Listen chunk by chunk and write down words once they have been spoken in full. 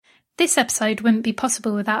This episode wouldn't be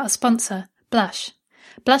possible without our sponsor, Blush.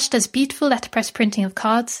 Blush does beautiful letterpress printing of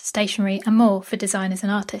cards, stationery and more for designers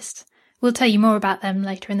and artists. We'll tell you more about them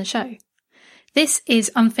later in the show. This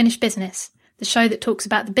is Unfinished Business, the show that talks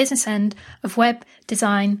about the business end of web,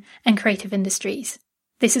 design and creative industries.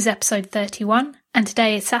 This is episode 31 and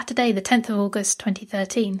today is Saturday the 10th of August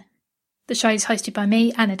 2013. The show is hosted by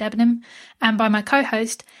me, Anna Debenham, and by my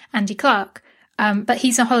co-host, Andy Clark. But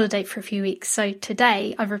he's on holiday for a few weeks, so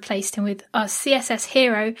today I've replaced him with our CSS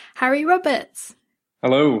hero, Harry Roberts.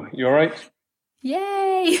 Hello, you all right?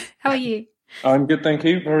 Yay! How are you? I'm good, thank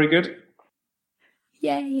you. Very good.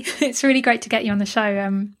 Yay! It's really great to get you on the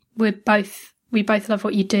show. We both love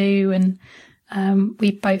what you do, and we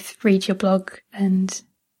both read your blog, and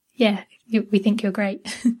yeah, we think you're great.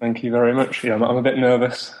 Thank you very much. Yeah, I'm a bit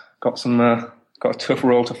nervous. Got a tough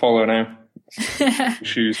role to follow now.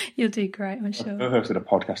 Shoes. You'll do great, I'm sure. I've never hosted a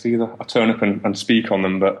podcast either. I turn up and speak on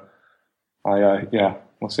them, but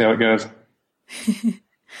we'll see how it goes.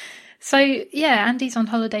 So yeah, Andy's on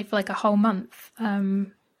holiday for like a whole month.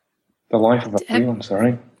 The life of a freelancer,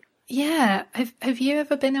 sorry. Yeah. Have you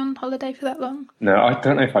ever been on holiday for that long? No, I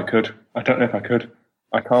don't know if I could. I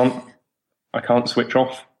can't switch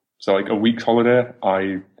off. So like a week's holiday,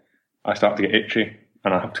 I start to get itchy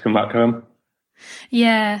and I have to come back home.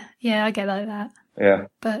 Yeah, I get like that. Yeah.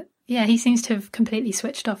 But yeah, he seems to have completely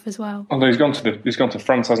switched off as well. Although he's gone to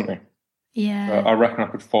France, hasn't he? Yeah. I reckon I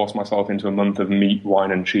could force myself into a month of meat, wine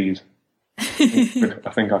and cheese. I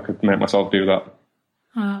think I could make myself do that.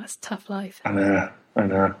 Oh, it's a tough life. I know.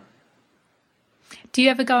 Do you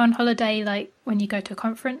ever go on holiday like when you go to a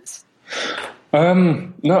conference?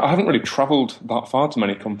 No, I haven't really travelled that far to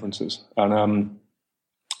many conferences. And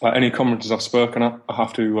like any conferences I've spoken at,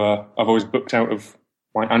 I've always booked out of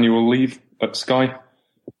my annual leave at Sky.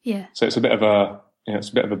 Yeah. So it's a bit of a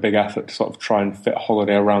big effort to sort of try and fit a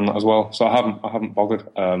holiday around that as well. So I haven't bothered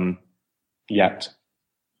yet.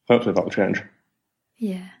 Hopefully that'll change.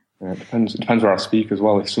 Yeah. It depends where I speak as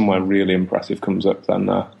well. If somewhere really impressive comes up, then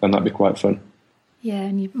that'd be quite fun. Yeah,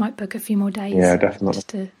 and you might book a few more days. Yeah, definitely. Just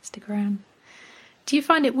to stick around. Do you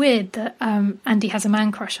find it weird that Andy has a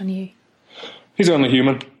man crush on you? He's only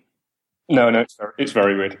human. No, it's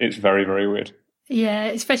very weird. It's very, very weird. Yeah,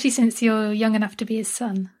 especially since you're young enough to be his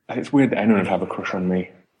son. It's weird that anyone would have a crush on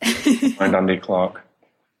me. And Andy Clark.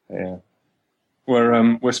 Yeah.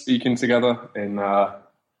 We're speaking together in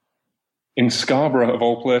Scarborough, of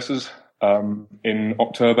all places, in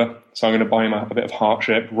October. So I'm going to buy him a bit of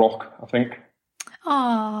heart-shaped rock, I think.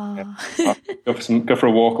 Aww. Yeah. Go for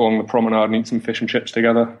a walk along the promenade and eat some fish and chips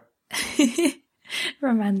together.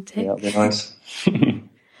 Romantic. Yeah, that'd be nice.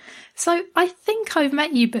 So I think I've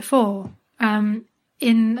met you before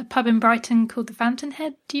in a pub in Brighton called the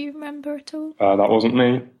Fountainhead. Do you remember at all? That wasn't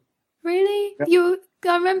me. Really? Yeah.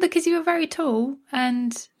 I remember because you were very tall.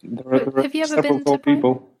 And have you ever been to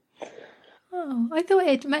people? Oh, I thought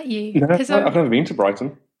I'd met you. No, I've never been to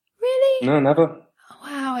Brighton. Really? No, never. Oh,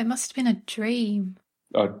 wow, it must have been a dream.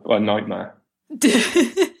 A nightmare.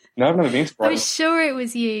 No, I've never been to Brighton. I'm sure it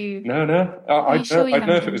was you. No. I don't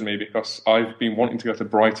know if it was me because I've been wanting to go to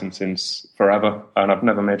Brighton since forever, and I've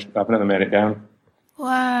never made it down.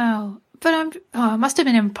 Wow, but I must have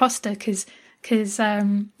been an imposter because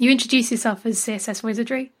you introduced yourself as CSS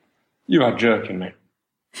Wizardry. You are joking me.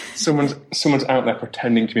 Someone's out there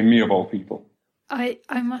pretending to be me of all people. I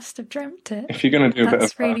must have dreamt it. If you're going to do a bit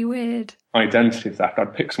of really weird identity theft,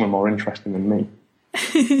 I'd pick someone more interesting than me.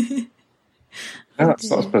 Yeah,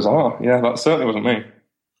 that's bizarre. Yeah, that certainly wasn't me.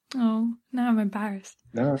 Oh, now I'm embarrassed.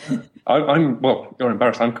 No. Well, you're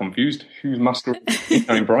embarrassed. I'm confused. Who's masquerading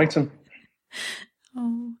in Brighton?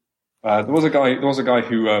 Oh. There was a guy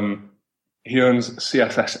who he owns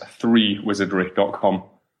CSS3wizardry.com.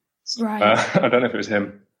 Right. I don't know if it was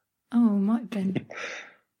him. Oh, might have been.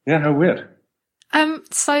 Yeah, how weird.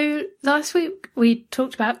 So last week we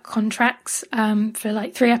talked about contracts for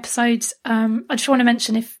like 3 episodes. I just want to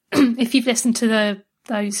mention if you've listened to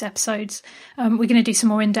those episodes, we're going to do some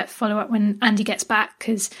more in-depth follow-up when Andy gets back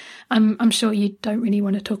because I'm sure you don't really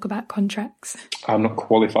want to talk about contracts. I'm not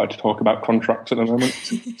qualified to talk about contracts at the moment,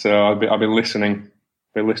 so I'll be listening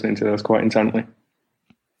to those quite intently.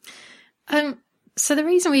 So the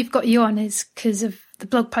reason we've got you on is because of the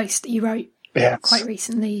blog post that you wrote quite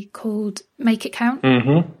recently called Make It Count.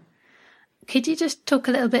 Mm-hmm. Could you just talk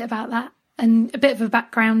a little bit about that and a bit of a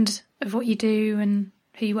background of what you do and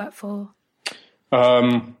who you work for?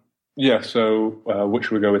 Yeah, so which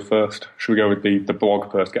should we go with first? Should we go with the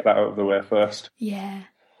blog first, get that out of the way first? Yeah.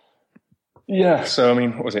 Yeah, so I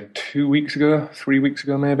mean, what was it, 2 weeks ago, 3 weeks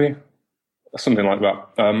ago maybe? Something like that.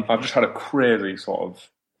 I've just had a crazy sort of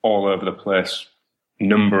all over the place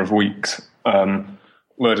number of weeks.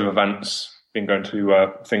 Loads of events, been going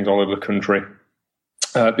to things all over the country.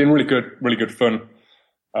 Been really good fun,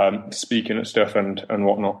 speaking at stuff and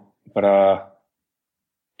whatnot. But at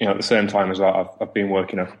the same time as that, I've been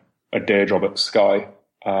working a day job at Sky,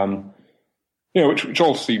 which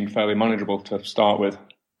all seemed fairly manageable to start with.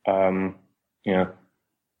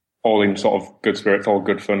 All in sort of good spirits, all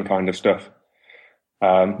good fun kind of stuff.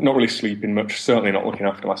 Not really sleeping much, certainly not looking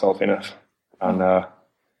after myself enough. And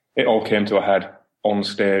it all came to a head on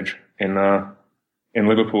stage in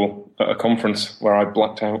Liverpool at a conference where I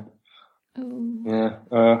blacked out. Ooh.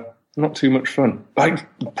 Yeah, not too much fun. Like,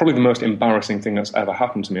 probably the most embarrassing thing that's ever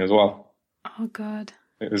happened to me as well. Oh God.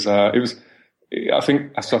 It was. I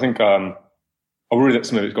think. I worry that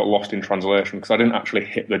some of it got lost in translation because I didn't actually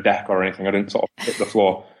hit the deck or anything. I didn't sort of hit the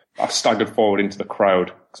floor. I staggered forward into the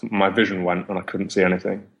crowd because my vision went and I couldn't see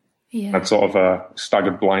anything. Yeah. I'd sort of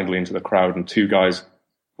staggered blindly into the crowd, and two guys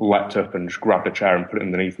leapt up and just grabbed a chair and put it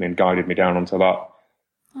underneath me and guided me down onto that.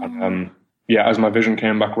 And, as my vision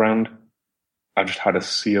came back round, I just had a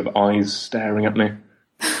sea of eyes staring at me. And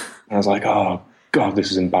I was like, oh, God,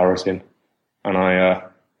 this is embarrassing. And I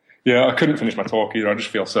couldn't finish my talk either. I just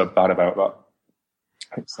feel so bad about that.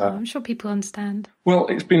 I'm sure people understand. Well,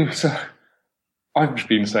 I've just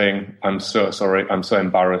been saying, I'm so sorry, I'm so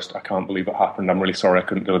embarrassed, I can't believe it happened, I'm really sorry I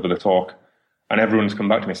couldn't deliver the talk. And everyone's come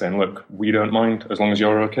back to me saying, look, we don't mind as long as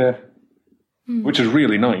you're okay. Which is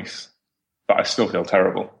really nice, but I still feel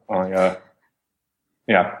terrible.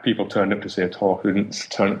 People turned up to see a talk who didn't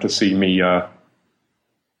turn up to see me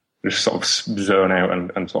just sort of zone out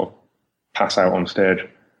and sort of pass out on stage.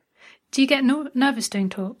 Do you get nervous doing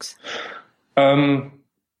talks?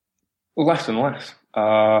 Less and less.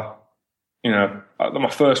 My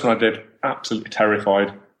first one I did, absolutely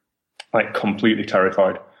terrified, like completely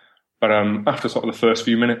terrified. But after sort of the first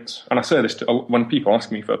few minutes, and I say this when people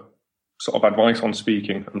ask me for sort of advice on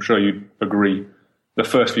speaking, I'm sure you'd agree, the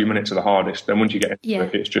first few minutes are the hardest. Then once you get into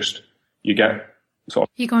it, it's just, you get sort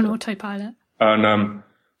of... You go on autopilot. And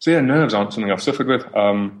nerves aren't something I've suffered with,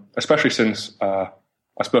 especially since I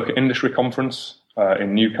spoke at Industry Conference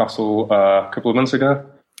in Newcastle a couple of months ago.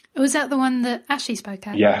 Was that the one that Ashley spoke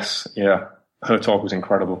at? Yes, yeah. Her talk was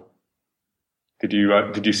incredible. Did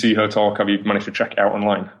you see her talk? Have you managed to check it out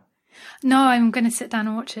online? No, I'm going to sit down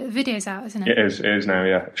and watch it. The video's out, isn't it? It is now,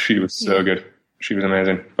 yeah. She was so good. She was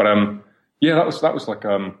amazing. But that was like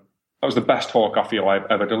that was the best talk I feel I've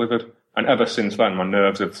ever delivered. And ever since then, my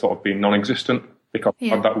nerves have sort of been non-existent because I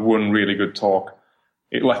had that one really good talk.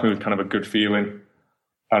 It left me with kind of a good feeling.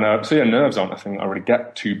 And nerves aren't a thing I really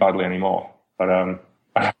get too badly anymore. But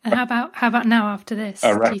and how about now after this?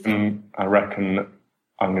 I reckon I'm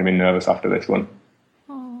going to be nervous after this one.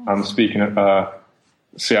 Oh. I'm speaking at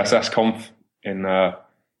CSS Conf in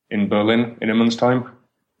Berlin in a month's time.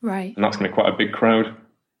 Right. And that's going to be quite a big crowd.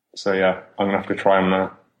 So I'm going to have to try and I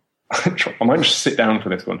might just sit down for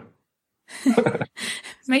this one.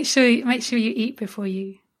 Make sure you eat before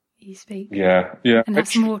you speak. Yeah. And have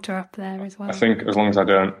some water up there as well. I think as long as I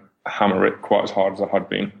don't hammer it quite as hard as I had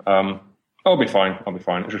been, I'll be fine.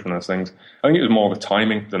 It's just one of those things. I think it was more the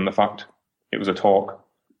timing than the fact it was a talk.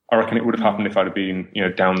 I reckon it would have happened if I'd have been,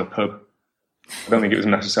 down the pub. I don't think it was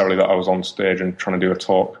necessarily that I was on stage and trying to do a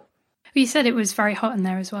talk. You said it was very hot in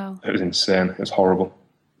there as well. It was insane. It was horrible.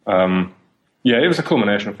 It was a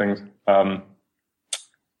culmination of things.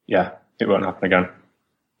 It won't happen again.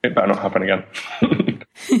 It better not happen again.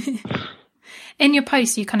 In your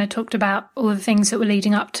post, you kind of talked about all the things that were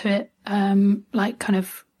leading up to it, like kind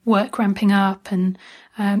of work ramping up, and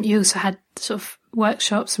you also had sort of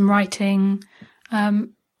workshops and writing.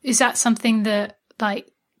 Is that something that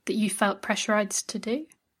you felt pressurized to do?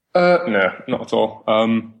 No, not at all.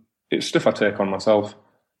 It's stuff I take on myself.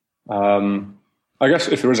 I guess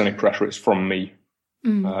if there is any pressure, it's from me.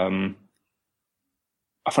 I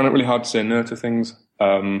find it really hard to say no to things.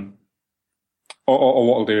 Or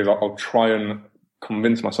what I'll do is I'll try and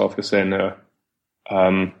convince myself to say no.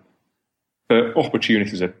 But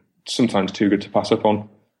opportunities are sometimes too good to pass up on.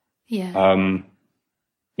 Yeah. I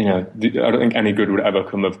don't think any good would ever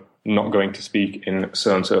come of not going to speak in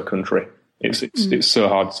so-and-so country. It's so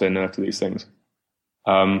hard to say no to these things.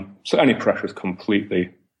 So any pressure is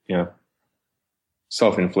completely,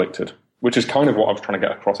 self-inflicted, which is kind of what I was trying to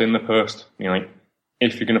get across in the post.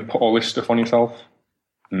 If you're going to put all this stuff on yourself,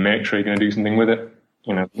 make sure you're going to do something with it.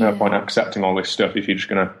 No point accepting all this stuff if you're just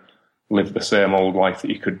going to live the same old life that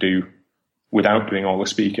you could do without doing all the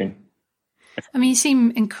speaking. I mean, you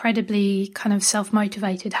seem incredibly kind of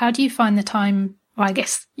self-motivated. How do you find the time? Well, I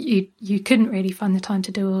guess you couldn't really find the time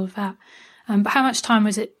to do all of that. But how much time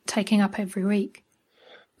was it taking up every week?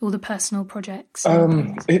 all the personal projects? And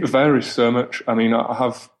things? It varies so much. I mean, I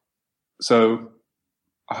have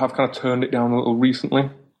kind of turned it down a little recently.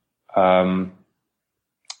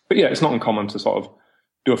 But yeah, it's not uncommon to sort of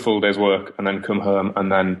do a full day's work and then come home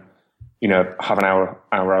and then, you know, have an hour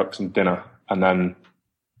out for some dinner and then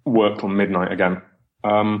work till midnight again.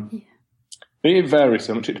 It varies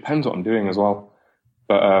so much. It depends what I'm doing as well.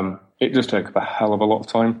 But it does take up a hell of a lot of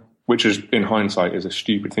time, which is, in hindsight, is a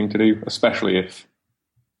stupid thing to do, especially if,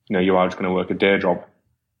 you know, you are just going to work a day job.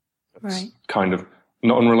 It's kind of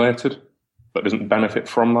not unrelated, but doesn't benefit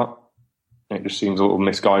from that. It just seems a little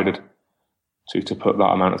misguided to put that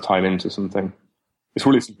amount of time into something. It's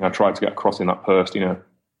really something I tried to get across in that post, you know,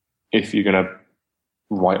 if you're going to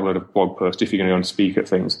write a load of blog posts, if you're going to go and speak at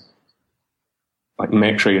things, like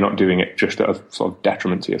make sure you're not doing it just at a sort of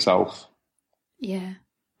detriment to yourself. Yeah.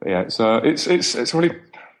 But yeah, it's really,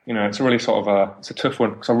 you know, it's a really sort of it's a tough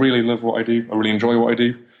one because I really love what I do. I really enjoy what I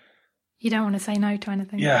do. You don't want to say no to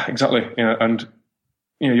anything. Yeah, exactly. You know, and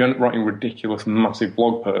you know, you end up writing ridiculous, massive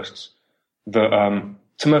blog posts that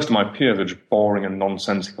to most of my peers are just boring and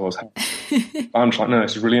nonsensical as hell. I'm just like, no,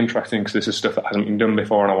 this is really interesting because this is stuff that hasn't been done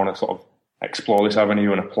before, and I want to sort of explore this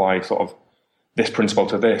avenue and apply sort of this principle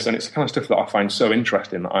to this. And it's the kind of stuff that I find so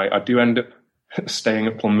interesting that I do end up staying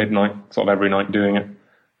up till midnight, sort of every night doing it.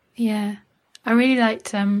 Yeah. I really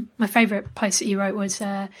liked, my favourite post that you wrote was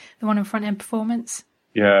the one on front-end performance.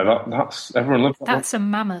 Yeah, that's everyone loves that. That's one. A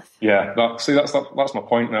mammoth. Yeah, that's my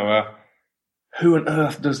point now. Who on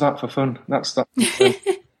earth does that for fun? That's I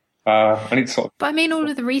need to sort of... But I mean, all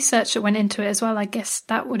of the research that went into it as well, I guess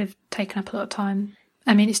that would have taken up a lot of time.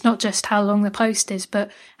 I mean, it's not just how long the post is,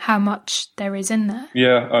 but how much there is in there.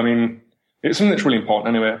 Yeah, I mean, it's something that's really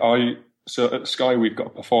important anyway. So at Sky, we've got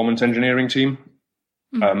a performance engineering team,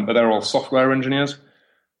 but they're all software engineers.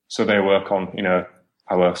 So they work on, you know,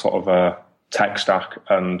 our sort of tech stack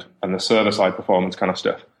and the server side performance kind of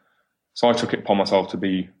stuff. So I took it upon myself to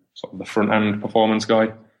be sort of the front end performance guy,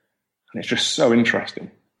 and it's just so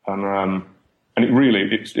interesting. And it really,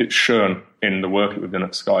 it's shown in the work that we've done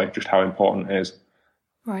at Sky, just how important it is.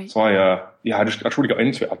 Right. So I just really got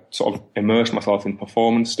into it. I sort of immersed myself in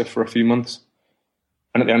performance stuff for a few months.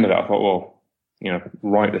 And at the end of it, I thought, well, you know,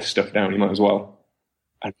 write this stuff down, you might as well.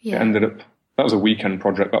 And it ended up, that was a weekend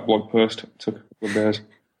project, that blog post. It took a couple of days.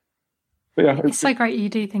 But yeah. It's so great you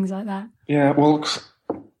do things like that. Yeah, well,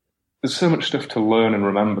 there's so much stuff to learn and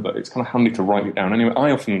remember that it's kind of handy to write it down. Anyway, I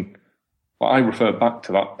refer back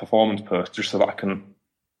to that performance post just so that I can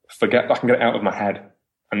get it out of my head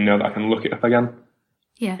and know that I can look it up again.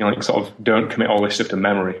 Yeah. You know, like sort of don't commit all this stuff to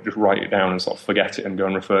memory, just write it down and sort of forget it and go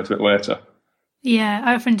and refer to it later. Yeah,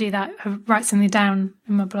 I often do that. I write something down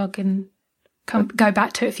in my blog and go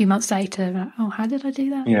back to it a few months later. Like, oh, how did I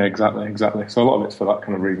do that? Yeah, exactly. So a lot of it's for that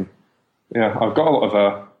kind of reason. Yeah, I've got a lot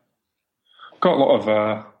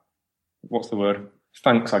of what's the word?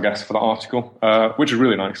 Thanks, I guess, for that article, which is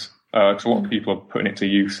really nice because a lot of people are putting it to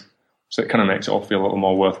use. So it kind of makes it all feel a little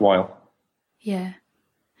more worthwhile. Yeah.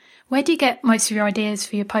 Where do you get most of your ideas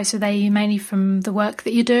for your posts? Are they mainly from the work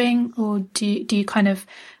that you're doing, or do you kind of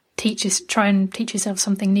try and teach yourself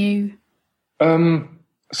something new?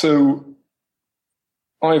 So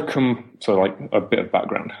I've come to like a bit of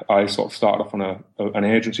background. I sort of started off on an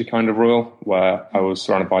agency kind of role where I was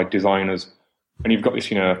surrounded by designers, and you've got this,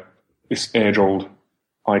 you know, this age-old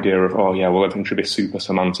idea of, oh yeah, well everything should be super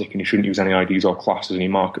semantic and you shouldn't use any IDs or classes and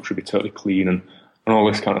your markup should be totally clean and all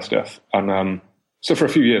this kind of stuff. And so for a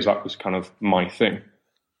few years that was kind of my thing.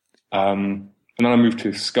 And then I moved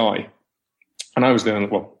to Sky, and I'm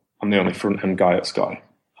the only front-end guy at Sky.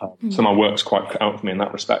 So my work's quite cut out for me in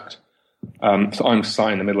that respect. So I'm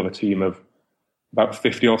sat in the middle of a team of about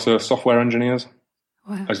 50 or so software engineers.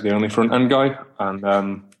 Wow. As the only front-end guy,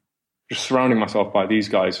 and just surrounding myself by these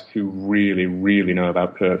guys who really, really know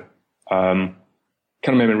about code. Kind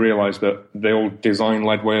of made me realise that the old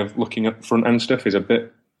design-led way of looking at front-end stuff is a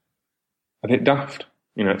bit daft.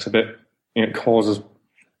 You know, it's a bit, you know,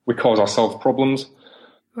 we cause ourselves problems.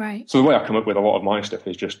 Right. So the way I come up with a lot of my stuff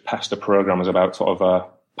is just pester programmers about sort of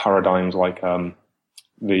paradigms like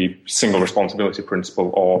the single responsibility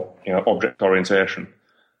principle or, you know, object orientation.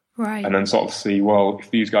 Right. And then sort of see, well,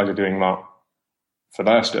 if these guys are doing that for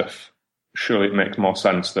their stuff, surely it makes more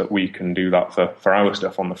sense that we can do that for our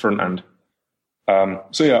stuff on the front end.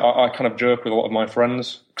 So yeah, I kind of joke with a lot of my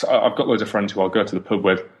friends, because I've got loads of friends who I'll go to the pub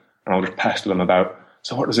with and I'll just pester them about,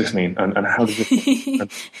 so what does this mean? And how does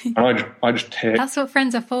this and I just take... That's what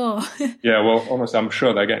friends are for. Yeah, well, honestly, I'm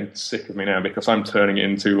sure they're getting sick of me now because I'm turning it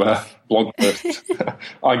into blog posts.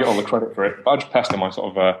 I get all the credit for it. But I just pester my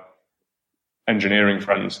sort of engineering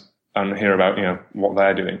friends and hear about, you know, what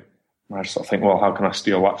they're doing. I just sort of think, well, how can I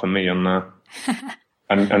steal that for me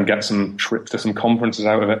and get some trips to some conferences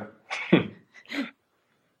out of it?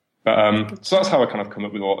 But so that's how I kind of come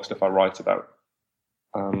up with a lot of stuff I write about.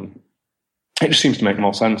 It just seems to make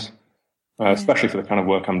more sense, especially for the kind of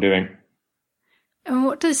work I'm doing. And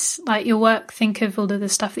what does like your work think of all of the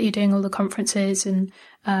stuff that you're doing, all the conferences and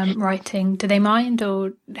writing? Do they mind,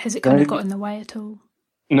 or has it kind of got in the way at all?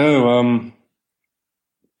 No,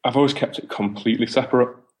 I've always kept it completely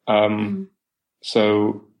separate.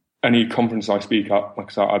 So any conference I speak at,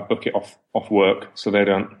 like I said, I book it off work, so they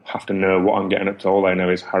don't have to know what I'm getting up to. All they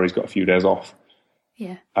know is Harry's got a few days off.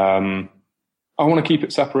 Yeah. I want to keep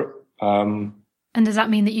it separate. And does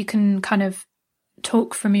that mean that you can kind of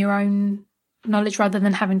talk from your own knowledge rather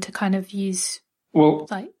than having to kind of use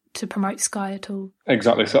like to promote Sky at all?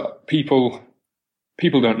 Exactly. So people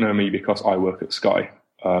don't know me because I work at Sky.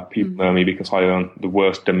 People know me because I own the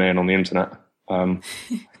worst domain on the internet.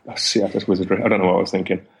 CFS Wizardry. I don't know what I was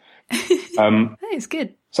thinking. That is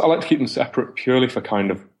good. So I like to keep them separate purely for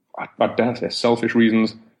kind of, I dare say, selfish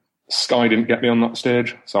reasons. Sky didn't get me on that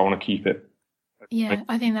stage, so I want to keep it. Yeah,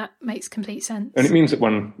 I think that makes complete sense. And it means that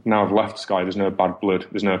when now I've left Sky, there's no bad blood.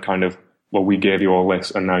 There's no kind of, well, we gave you all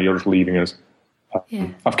this and now you're just leaving us.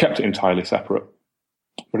 I've kept it entirely separate.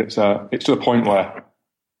 But it's to the point where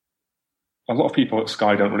a lot of people at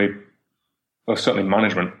Sky don't really, well, certainly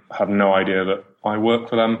management, have no idea that I work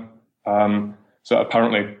for them. So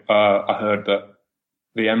apparently I heard that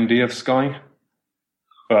the MD of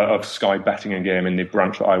Sky betting and gaming, the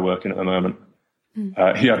branch that I work in at the moment,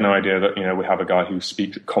 he had no idea that, we have a guy who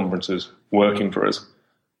speaks at conferences working for us.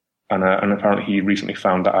 And apparently he recently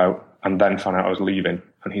found that out and then found out I was leaving,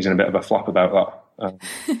 and he's in a bit of a flap about that.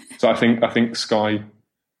 So I think Sky,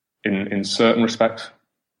 in certain respects,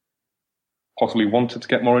 possibly wanted to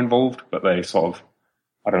get more involved, but they sort of,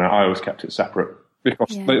 I don't know, I always kept it separate because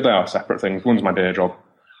they are separate things. One's my day job,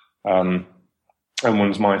 and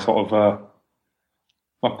one's my sort of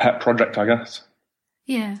my pet project, I guess.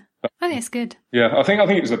 Yeah, I think it's good. Yeah, I think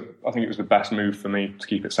it was the best move for me to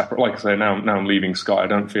keep it separate. Like I say, now I'm leaving Sky. I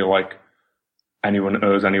don't feel like anyone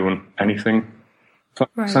owes anyone anything. If that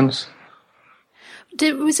makes sense.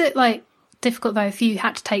 Was it like difficult though if you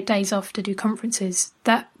had to take days off to do conferences?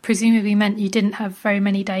 That presumably meant you didn't have very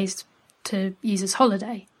many days to use as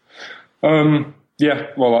holiday. Yeah,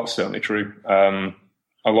 well, that's certainly true.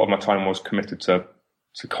 A lot of my time was committed to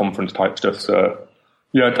conference type stuff. So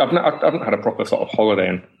yeah, I haven't had a proper sort of holiday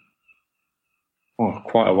in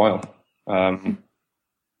quite a while.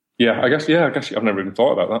 I guess I've never even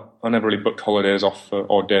thought about that. I never really booked holidays off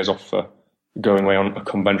or days off for going away on a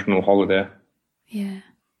conventional holiday. Yeah.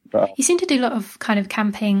 But, you seem to do a lot of kind of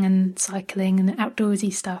camping and cycling and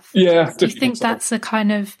outdoorsy stuff. Yeah. Do you think that's a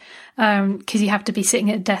kind of, because you have to be sitting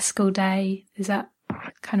at a desk all day, is that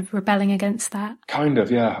kind of rebelling against that? Kind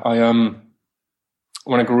of, yeah.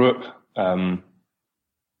 When I grew up,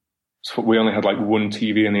 so we only had like one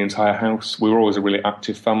TV in the entire house. We were always a really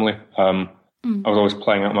active family. I was always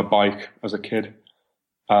playing out on my bike as a kid.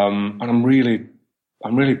 And I'm really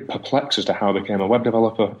perplexed as to how I became a web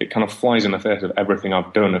developer. It kind of flies in the face of everything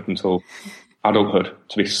I've done up until adulthood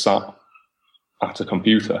to be sat at a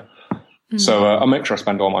computer. So I make sure I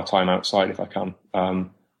spend all my time outside if I can.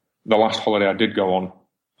 The last holiday I did go on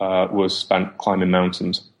was spent climbing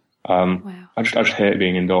mountains. Wow. I just hate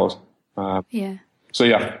being indoors. So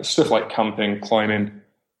yeah, stuff like camping, climbing,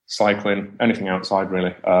 cycling, anything outside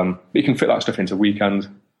really. But you can fit that stuff into weekends.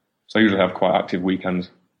 So I usually have quite active weekends.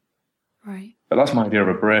 Right. But that's my idea of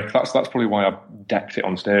a break. That's probably why I decked it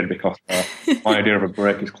on stage, because my idea of a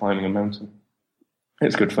break is climbing a mountain.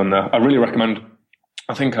 It's good fun though. I really recommend.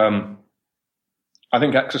 I think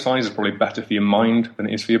exercise is probably better for your mind than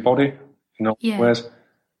it is for your body in a lot of ways.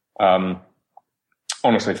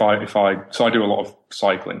 Honestly, so I do a lot of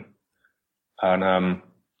cycling, and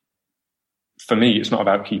for me, it's not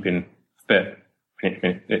about keeping fit.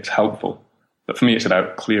 It's helpful, but for me, it's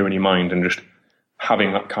about clearing your mind and just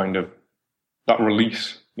having that kind of that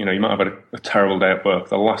release. You might have had a terrible day at work.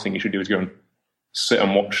 The last thing you should do is go and sit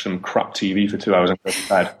and watch some crap TV for 2 hours and go to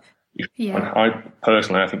bed. I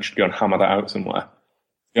think you should go and hammer that out somewhere.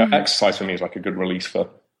 Exercise for me is like a good release for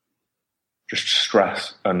just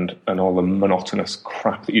stress and all the monotonous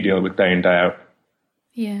crap that you deal with day in, day out.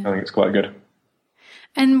 Yeah. I think it's quite good.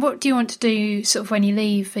 And what do you want to do sort of when you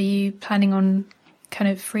leave? Are you planning on kind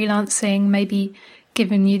of freelancing, maybe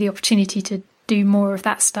giving you the opportunity to do more of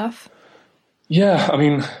that stuff? Yeah,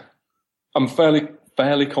 I'm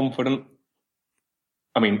fairly confident.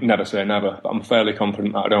 Never say never, but I'm fairly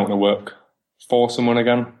confident that I don't want to work for someone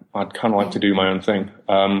again. I'd kind of like to do my own thing.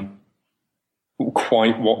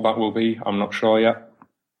 Quite what that will be, I'm not sure yet.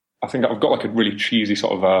 I think I've got like a really cheesy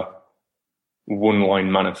sort of a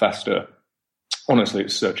one-line manifesto. Honestly,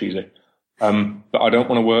 it's so cheesy. But I don't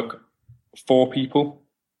want to work for people.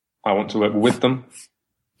 I want to work with them.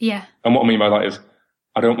 Yeah. And what I mean by that is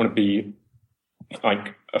I don't want to be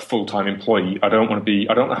like a full-time employee. I don't want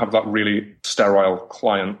to have that really sterile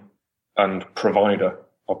client and provider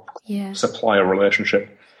or supplier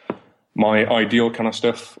relationship. My ideal kind of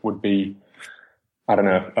stuff would be, I don't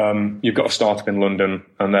know, you've got a startup in London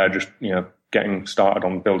and they're just, getting started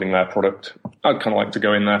on building their product. I'd kind of like to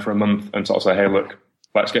go in there for a month and sort of say, hey, look,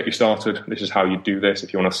 let's get you started. This is how you do this.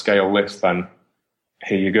 If you want to scale this, then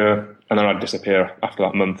here you go. And then I'd disappear after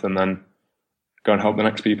that month and then go and help the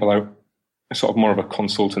next people out. It's sort of more of a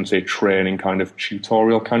consultancy, training kind of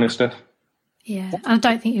tutorial kind of stuff. Yeah, I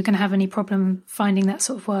don't think you're going to have any problem finding that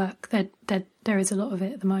sort of work. There is a lot of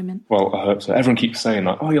it at the moment. Well, I hope so. Everyone keeps saying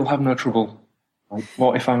that. Oh, you'll have no trouble. Like,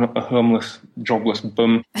 what if I'm a homeless, jobless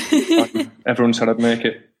bum? Everyone said I'd make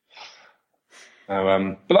it.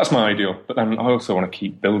 But that's my ideal. But then I also want to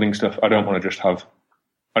keep building stuff. I don't want to just have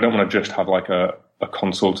like a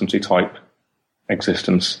consultancy type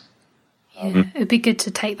existence. Yeah, it'd be good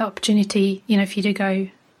to take the opportunity, if you do go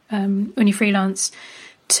when you freelance,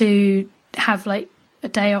 to have like a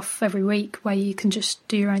day off every week where you can just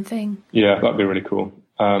do your own thing. Yeah, that'd be really cool.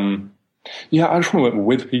 I just want to work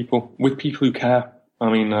with people who care.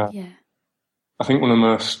 I mean, I think one of the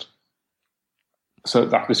most, so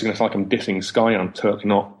that this is going to sound like I'm dissing Sky, and I'm totally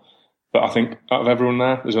not, but I think out of everyone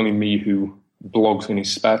there's only me who blogs in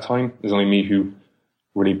his spare time. There's only me who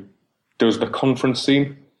really does the conference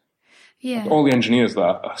scene. Yeah. All the engineers there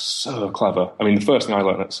are so clever. I mean, the first thing I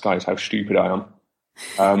learned at Sky is how stupid I am.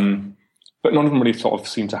 But none of them really sort of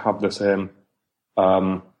seem to have the same,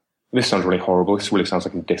 this sounds really horrible. This really sounds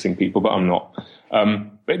like I'm dissing people, but I'm not.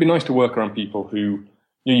 But it'd be nice to work around people who,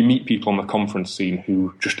 you meet people on the conference scene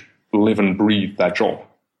who just live and breathe their job.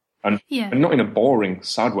 And not in a boring,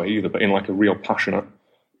 sad way either, but in like a real passionate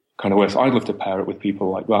kind of way. So I'd love to pair it with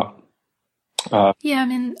people like that. I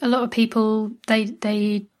mean, a lot of people,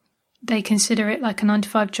 they consider it like a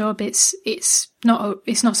 9-to-5 job. It's not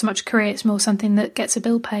so much a career. It's more something that gets a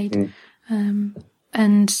bill paid.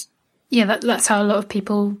 That's how a lot of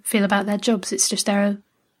people feel about their jobs. It's just there are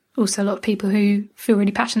also a lot of people who feel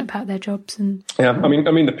really passionate about their jobs. And I mean,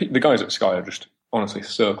 the guys at Sky are just honestly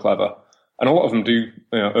so clever, and a lot of them do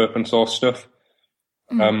open source stuff.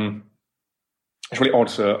 It's really odd.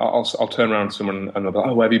 So I'll turn around to someone and they'll be like,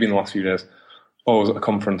 "Oh, where have you been the last few days?" "Oh, I was at a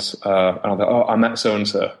conference," and I'll be like, "Oh, I met so and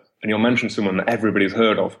so," and you'll mention someone that everybody's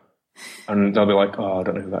heard of, and they'll be like, "Oh, I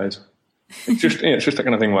don't know who that is." It's just it's just that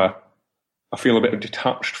kind of thing where I feel a bit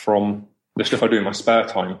detached from the stuff I do in my spare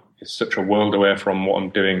time. It's such a world away from what I'm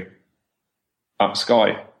doing at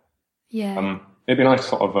Sky. Yeah. It'd be nice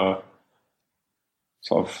to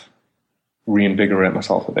sort of reinvigorate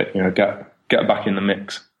myself a bit, get back in the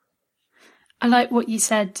mix. I like what you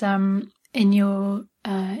said in your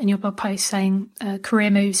blog post saying career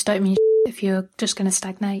moves don't mean if you're just going to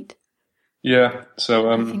stagnate. Yeah,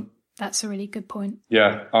 so I think that's a really good point.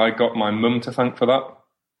 Yeah, I got my mum to thank for that,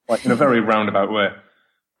 like in a very roundabout way.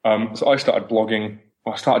 So I started blogging.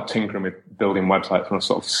 I started tinkering with building websites when I was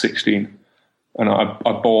sort of 16, and I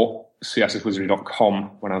bought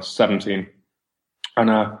csswizardry.com when I was 17. And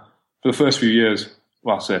for the first few years,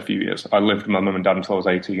 well, I'll say a few years, I lived with my mum and dad until I was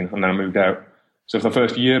 18, and then I moved out. So for the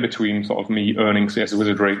first year between sort of me earning CSS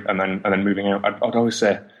Wizardry and then moving out, I'd always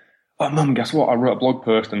say, "Oh, Mum, guess what? I wrote a blog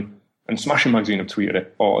post and Smashing Magazine have tweeted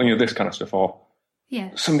it," or this kind of stuff, or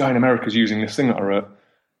some guy in America's using this thing that I wrote.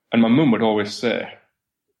 And my mum would always say,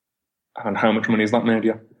 "And how much money has that made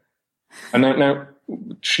you?" And now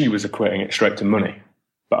she was equating it straight to money,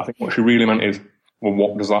 but I think what she really meant is, well,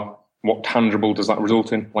 what tangible does that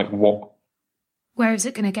result in? Like what? Where is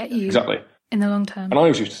it going to get you? Exactly. In the long term. And I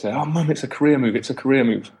always used to say, "Oh, Mum, it's a career move. It's a career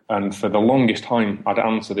move." And for the longest time, I'd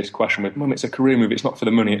answer this question with, "Mum, it's a career move. It's not for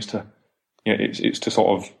the money. It's to, it's to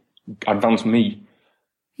sort of advance me."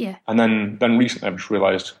 Yeah. And then recently, I've just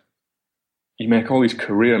realised you make all these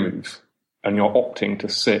career moves, and you're opting to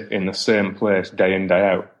sit in the same place day in, day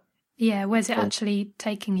out. Yeah. Where's it actually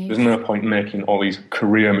taking you? There's no point making all these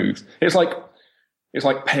career moves. It's like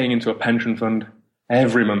paying into a pension fund.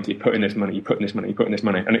 Every month you put in this money, you put in this money, you put in this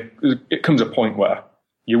money. And it comes a point where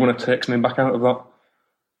you want to take something back out of that.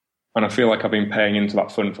 And I feel like I've been paying into that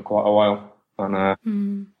fund for quite a while.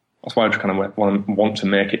 And that's why I just kind of want to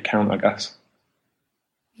make it count, I guess.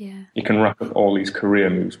 Yeah. You can rack up all these career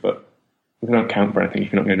moves, but if they don't count for anything,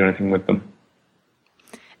 you're not going to do anything with them.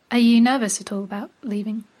 Are you nervous at all about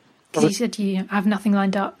leaving? Because you said you have nothing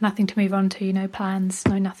lined up, nothing to move on to, no plans,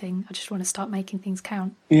 no nothing. I just want to start making things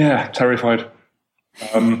count. Yeah, terrified.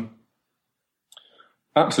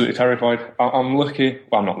 Absolutely terrified. I'm lucky.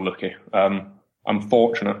 Well, I'm not lucky. I'm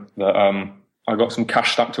fortunate that I got some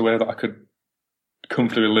cash stacked away that I could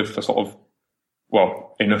comfortably live for sort of,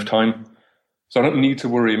 well, enough time. So I don't need to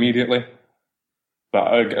worry immediately.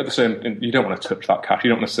 But at the same, you don't want to touch that cash. You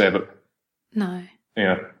don't want to save it. No.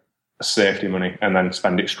 Safety money and then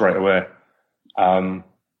spend it straight away. So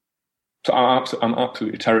I'm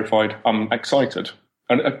absolutely terrified. I'm excited.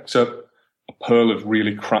 And it's a pearl of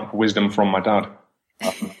really crap wisdom from my dad.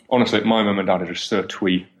 Honestly, my mum and dad are just so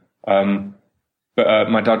twee. But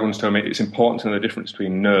my dad once told me it's important to know the difference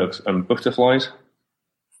between nerves and butterflies,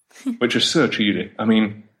 which is so cheesy. I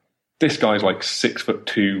mean, this guy's like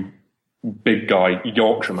 6'2", big guy,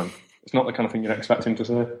 Yorkshireman. It's not the kind of thing you'd expect him to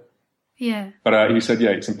say. Yeah. But he said, yeah,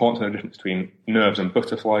 it's important to know the difference between nerves and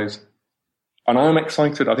butterflies. And I'm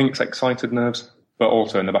excited. I think it's excited nerves, but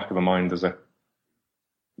also in the back of my mind there's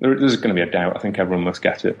going to be a doubt. I think everyone must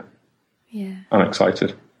get it. Yeah. I'm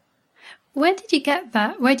excited. Where did you get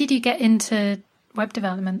that? Where did you get into web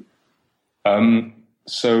development?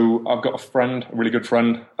 So I've got a really good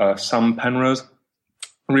friend, Sam Penrose,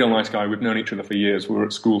 a real nice guy. We've known each other for years. We were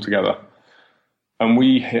at school together. And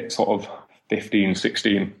we hit sort of 15,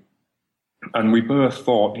 16. And we both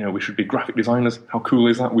thought, we should be graphic designers. How cool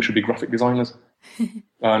is that? We should be graphic designers.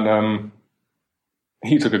 And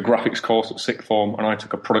he took a graphics course at sixth form, and I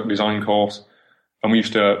took a product design course. And we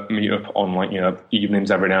used to meet up on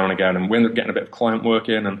evenings every now and again. And we ended up getting a bit of client work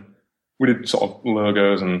in, and we did sort of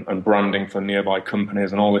logos and branding for nearby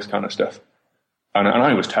companies and all this kind of stuff. And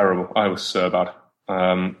I was terrible. I was so bad.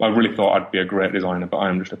 I really thought I'd be a great designer, but I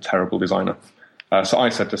am just a terrible designer. So I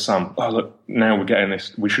said to Sam, oh, look, now we're getting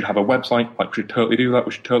this. We should have a website. We should totally do that.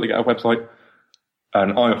 We should totally get a website.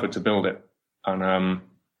 And I offered to build it. And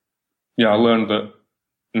I learned that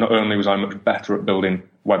not only was I much better at building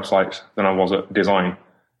websites than I was at design,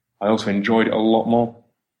 I also enjoyed it a lot more.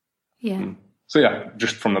 Yeah. So yeah,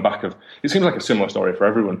 just from the back of, it seems like a similar story for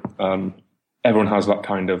everyone. Everyone has that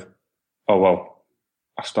kind of, I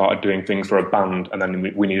started doing things for a band and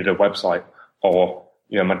then we needed a website, or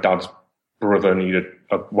my dad's brother needed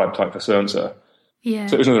a website for so-and-so. Yeah.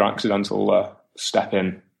 So it was another accidental step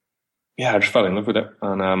in. Yeah, I just fell in love with it.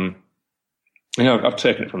 And, I've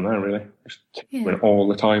taken it from there, really. Just doing it all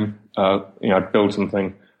the time. I'd build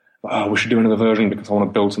something. We should do another version because I want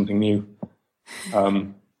to build something new.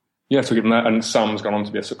 So given that, and Sam's gone on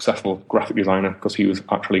to be a successful graphic designer because he was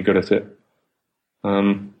actually good at it.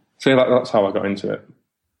 That's how I got into it.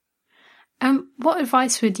 What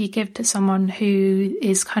advice would you give to someone who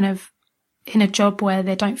is kind of in a job where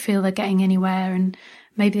they don't feel they're getting anywhere and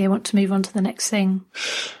maybe they want to move on to the next thing?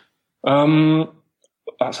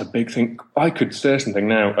 That's a big thing. I could say something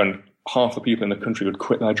now and half the people in the country would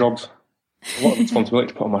quit their jobs. A lot of responsibility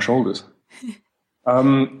to put on my shoulders. I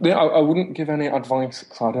wouldn't give any advice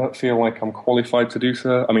because I don't feel like I'm qualified to do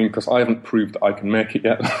so. I mean, because I haven't proved that I can make it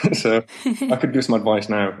yet. So I could give some advice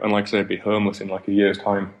now and, like I say, be homeless in like a year's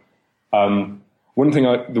time. The one thing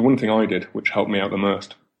I did, which helped me out the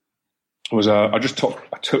most, was I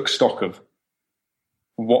took stock of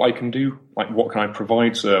what I can do, like what can I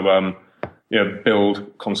provide. So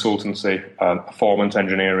build, consultancy, performance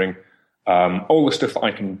engineering, all the stuff that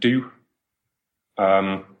I can do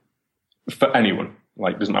for anyone.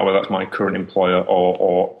 Like, doesn't matter whether that's my current employer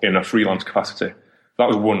or in a freelance capacity. That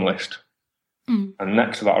was one list. And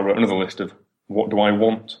next to that, I wrote another list of what do I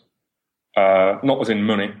want. Not as in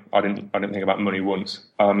money. I didn't think about money once.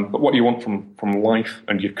 But what do you want from life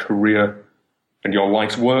and your career and your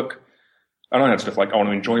life's work? And I had stuff like, I want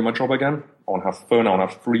to enjoy my job again. I want to have fun. I want to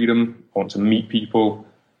have freedom. I want to meet people.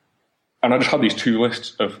 And I just had these two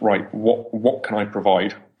lists of, right, what can I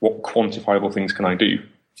provide? What quantifiable things can I do?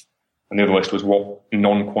 And the other list was, what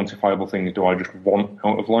non-quantifiable things do I just want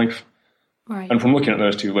out of life? Right. And from looking at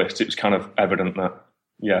those two lists, it was kind of evident that,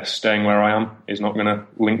 staying where I am is not going to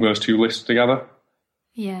link those two lists together.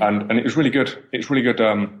 Yeah. And it was really good. It's really good.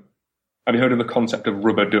 Have you heard of the concept of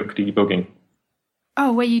rubber duck debugging?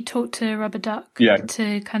 Oh, where you talk to Rubber Duck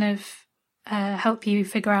to kind of help you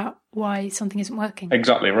figure out why something isn't working.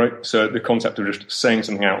 Exactly, right? So the concept of just saying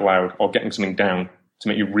something out loud or getting something down to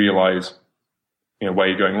make you realise, where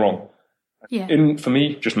you're going wrong. Yeah. For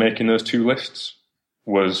me, just making those two lists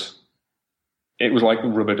was like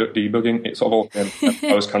rubber duck debugging. It sort of all came.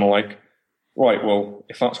 I was kind of like, right, well,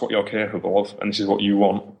 if that's what you're capable of and this is what you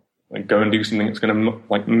want, then go and do something that's going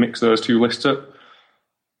to mix those two lists up.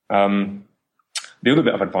 The other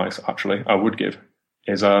bit of advice, actually, I would give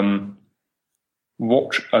is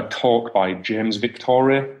watch a talk by James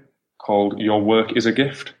Victoria called Your Work is a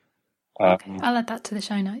Gift. I'll add that to the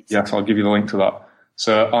show notes. Yes, I'll give you the link to that.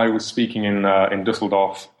 So I was speaking in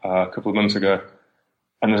Dusseldorf a couple of months ago,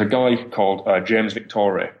 and there's a guy called James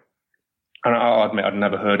Victoria, and I'll admit I'd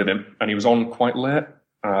never heard of him, and he was on quite late,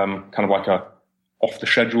 kind of like a off the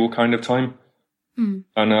schedule kind of time. And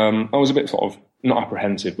I was a bit sort of not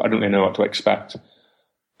apprehensive, but I didn't really know what to expect.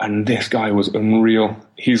 And this guy was unreal.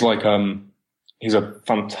 He's like he's a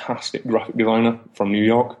fantastic graphic designer from New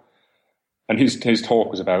York, and his talk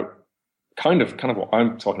was about kind of what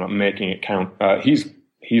I'm talking about, making it count.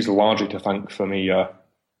 He's largely to thank for me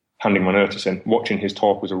handing my notice in. Watching his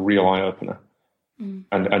talk was a real eye opener,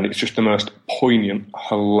 and it's just the most poignant,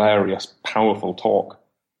 hilarious, powerful talk.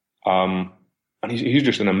 And he's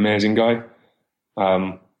just an amazing guy.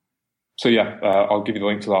 So yeah, I'll give you the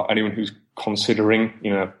link to that. Anyone who's considering,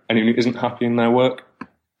 anyone who isn't happy in their work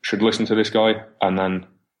should listen to this guy, and then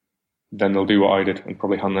they'll do what I did and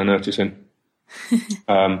probably hand their notice in.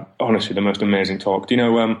 Honestly, the most amazing talk. Do you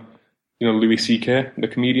know Louis C.K., the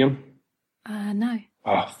comedian? No.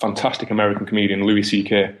 Fantastic American comedian, Louis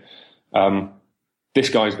C.K. This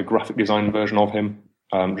guy's the graphic design version of him.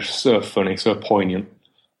 Just so funny, so poignant.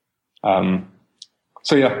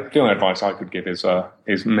 So yeah, the only advice I could give is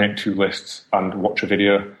make 2 lists and watch a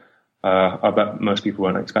video. I bet most people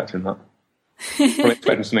weren't expecting that. Probably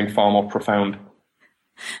expecting something far more profound.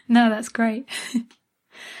 No, that's great.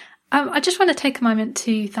 I just want to take a moment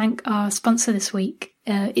to thank our sponsor this week.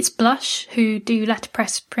 It's Blush, who do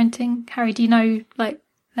letterpress printing. Harry, do you know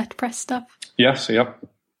letterpress stuff? Yes, yeah.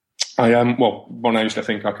 I am. Well, when I used to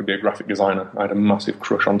think I could be a graphic designer, I had a massive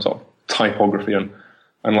crush on sort of typography and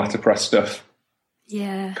letterpress stuff.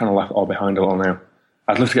 Yeah. Kind of left it all behind a little now.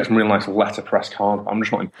 I'd love to get some real nice letterpress cards, but I'm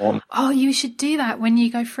just not important. Oh, you should do that when you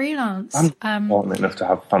go freelance. I'm important enough to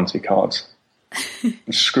have fancy cards.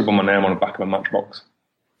 Just scribble my name on the back of a matchbox.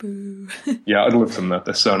 Boo. Yeah, I'd love them though.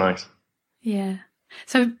 They're so nice. Yeah.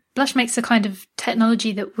 So Blush makes the kind of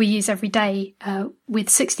technology that we use every day with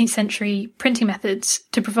 16th century printing methods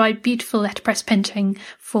to provide beautiful letterpress printing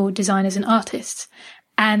for designers and artists.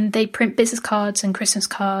 And they print business cards and Christmas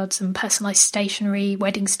cards and personalised stationery,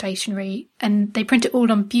 wedding stationery, and they print it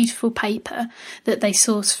all on beautiful paper that they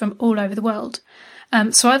source from all over the world.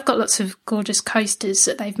 So I've got lots of gorgeous coasters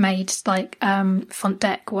that they've made, like Font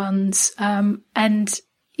Deck ones. And,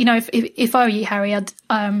 if I were you, Harry, I'd...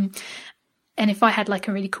 and if I had like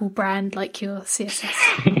a really cool brand like your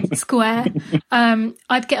CSS Square,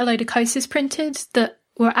 I'd get a load of coasters printed that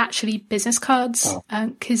were actually business cards,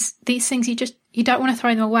 because these things you don't want to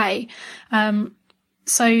throw them away.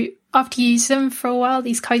 So after you use them for a while,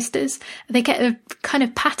 these coasters, they get a kind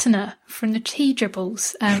of patina from the tea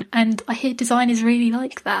dribbles, and I hear designers really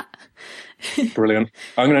like that. Brilliant.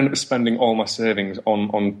 I'm going to end up spending all my savings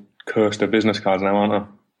on coaster business cards now, aren't I?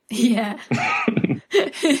 Yeah. I'm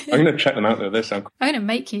going to check them out though. I'm going to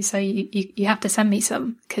make you, so you have to send me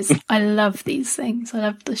some, because I love these things. I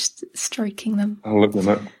love just stroking them. I'll look them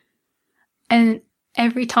up. And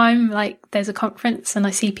every time there's a conference and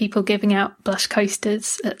I see people giving out Blush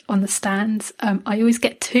coasters on the stands, I always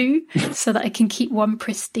get 2 so that I can keep one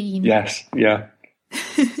pristine. Yes, yeah.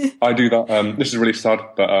 I do that. This is really sad,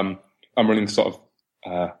 but I'm running sort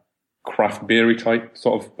of craft beery type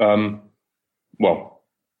sort of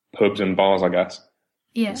pubs and bars, I guess.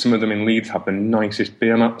 Yeah. Some of them in Leeds have the nicest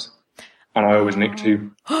beer mats, and I always nick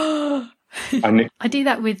 2. I do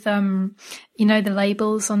that with the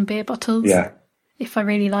labels on beer bottles. Yeah. If I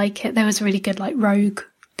really like it, there was a really good Rogue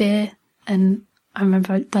beer, and I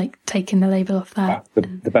remember taking the label off that.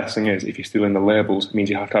 The best thing is, if you're stealing the labels, it means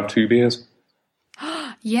you have to have 2 beers.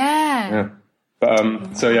 Yeah.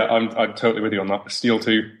 But so yeah, I'm totally with you on that. Steal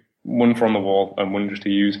 2, one for on the wall and one just to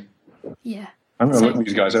use. Yeah. I'm going to look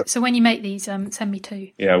these guys up. So when you make these, send me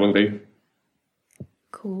 2. Yeah, will do.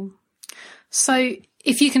 Cool. So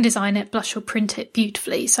if you can design it, Blush will print it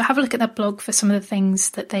beautifully. So have a look at their blog for some of the things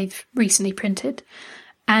that they've recently printed.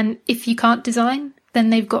 And if you can't design, then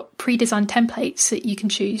they've got pre-designed templates that you can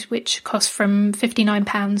choose, which cost from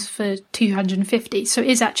 £59 for 250. So it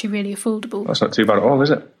is actually really affordable. That's not too bad at all, is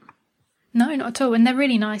it? No, not at all. And they're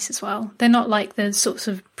really nice as well. They're not like the sorts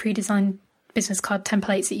of pre-designed business card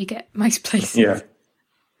templates that you get most places. Yeah.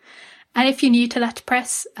 And if you're new to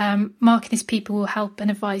letterpress, Mark and his people will help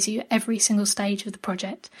and advise you at every single stage of the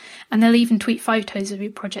project. And they'll even tweet photos of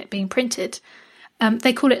your project being printed.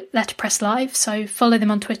 They call it Letterpress Live, so follow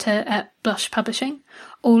them on Twitter at Blush Publishing,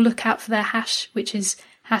 or look out for their hash, which is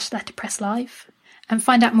 #LetterpressLive. And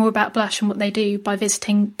find out more about Blush and what they do by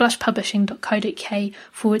visiting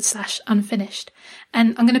blushpublishing.co.uk/unfinished.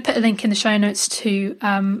 And I'm going to put a link in the show notes to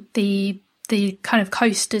the kind of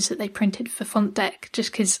coasters that they printed for Font Deck,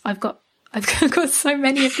 just because I've got I've got so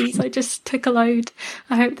many of these. I just took a load.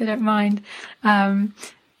 I hope they don't mind.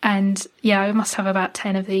 And yeah, I must have about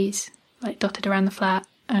 10 of these, like dotted around the flat,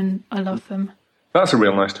 and I love them. That's a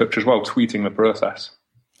real nice touch as well, tweeting the process.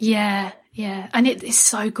 Yeah. And it is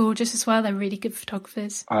so gorgeous as well. They're really good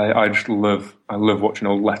photographers. I just love watching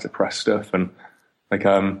all letterpress stuff. And like,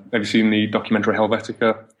 have you seen the documentary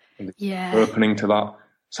Helvetica? Yeah. Opening to that.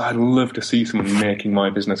 So I'd love to see someone making my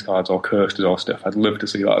business cards or Kirsty's or stuff. I'd love to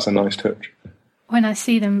see that as a nice touch. When I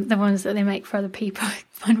see them, the ones that they make for other people, I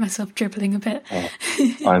find myself dribbling a bit. Oh,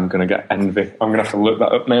 I'm going to get envy. I'm going to have to look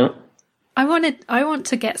that up now. I want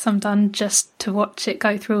to get some done just to watch it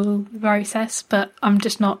go through all the process, but I'm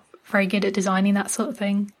just not very good at designing that sort of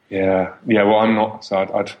thing. Yeah. Well, I'm not. So I'm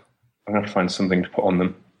going to have to find something to put on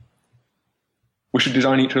them. We should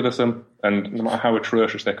design each other some, and no matter how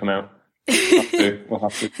atrocious they come out, we'll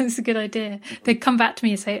have to. That's a good idea. They come back to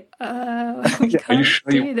me and say, we are you can't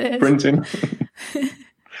sure do you're this. printing?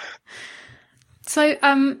 So,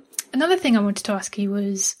 another thing I wanted to ask you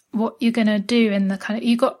was what you're going to do in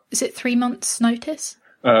the is it 3 months notice?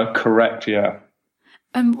 Correct, yeah.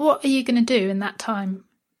 And what are you going to do in that time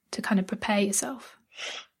to kind of prepare yourself?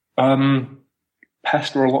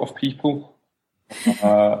 Pester a lot of people.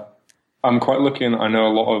 I'm quite lucky, and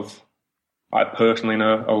I personally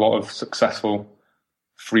know a lot of successful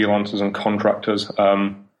freelancers and contractors.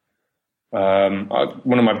 One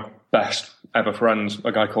of my best ever friends,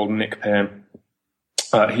 a guy called Nick Payne.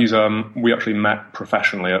 We actually met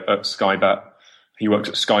professionally at Sky Bet. He works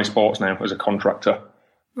at Sky Sports now as a contractor.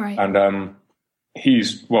 Right. And I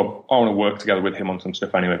want to work together with him on some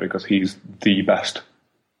stuff anyway, because he's the best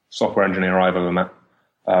software engineer I've ever met.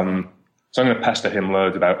 So I'm going to pester him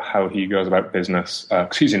loads about how he goes about business,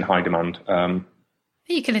 because he's in high demand.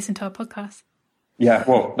 You can listen to our podcast. Yeah,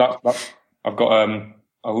 well, that's I've got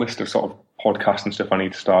a list of sort of podcasts and stuff I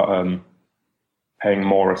need to start paying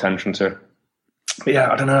more attention to. But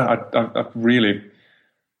yeah, I don't know. I really,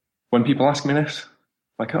 when people ask me this,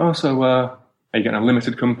 like, oh, so are you getting a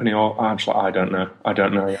limited company? Or I'm just like, I don't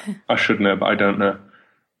know yet. I should know, but I don't know.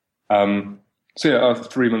 So yeah,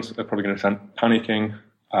 3 months they're probably going to spend panicking,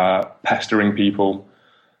 pestering people.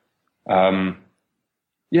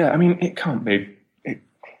 Yeah, I mean, it can't be.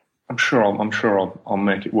 I'm sure I'll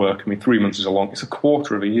make it work. I mean, 3 months is it's a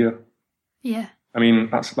quarter of a year. Yeah. I mean,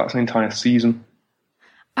 that's an entire season.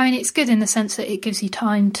 I mean, it's good in the sense that it gives you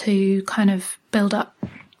time to kind of build up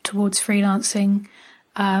towards freelancing.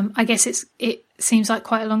 I guess it seems like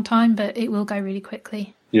quite a long time, but it will go really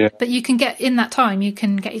quickly. Yeah. But you can get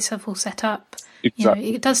yourself all set up. Exactly.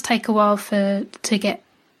 You know, it does take a while to get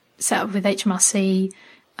set up with HMRC.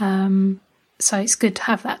 So it's good to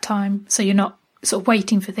have that time. So you're not sort of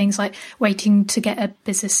waiting for things like waiting to get a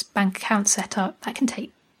business bank account set up. That can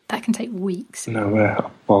take weeks. No way.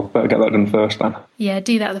 Well, better get that done first then. Yeah,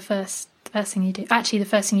 do that the first thing you do. Actually, the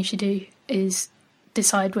first thing you should do is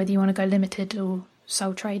decide whether you want to go limited or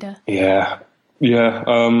sole trader. Yeah.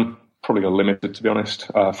 Probably go limited, to be honest.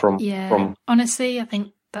 Honestly, I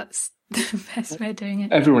think that's the best way of doing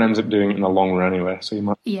it. Everyone ends up doing it in the long run anyway, so you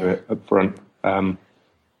might do it up front. I'm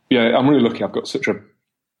really lucky. I've got such a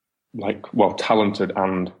talented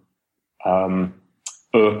and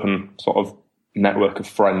open sort of network of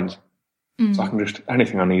friends. So I can just,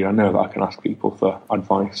 anything I need, I know that I can ask people for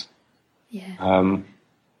advice. Yeah.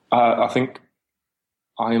 I think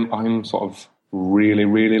I'm sort of really,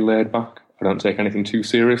 really laid back. I don't take anything too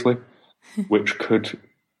seriously, which could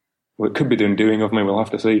be the undoing of me. We'll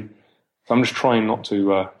have to see. So I'm just trying not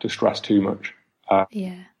to stress too much.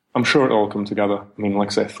 I'm sure it'll all come together. I mean, like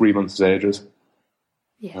I say, 3 months is ages.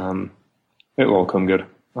 Yeah. It'll all come good.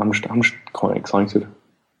 I'm just quite excited.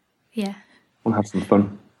 Yeah. I'll have some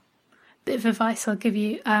fun. Bit of advice I'll give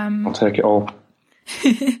you. I'll take it all.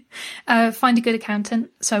 Find a good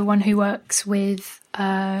accountant, so one who works with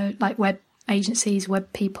like web agencies,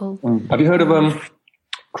 web people. Have you heard of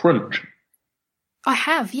Crunch? I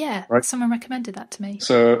have, yeah. Right. Someone recommended that to me.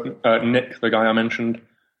 So Nick, the guy I mentioned,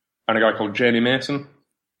 and a guy called Jamie Mason,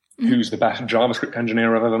 who's the best JavaScript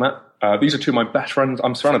engineer I've ever met. These are two of my best friends.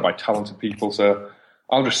 I'm surrounded by talented people, so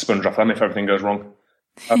I'll just sponge off them if everything goes wrong.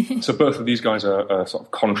 So both of these guys are sort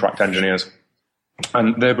of contract engineers,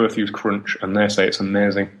 and they both use Crunch, and they say it's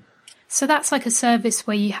amazing. So that's like a service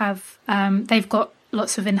where you have, they've got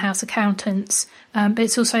lots of in-house accountants, but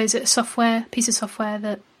it's also, is it a piece of software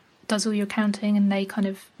that does all your accounting, and they kind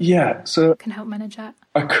of can help manage that?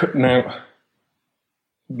 Now,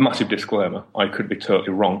 massive disclaimer, I could be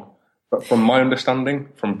totally wrong, but from my understanding,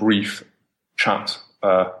 from brief chats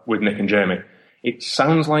with Nick and Jamie, it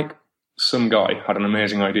sounds like some guy had an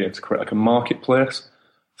amazing idea to create like a marketplace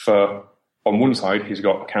for, on one side, he's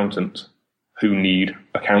got accountants, who need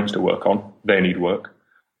accounts to work on. They need work.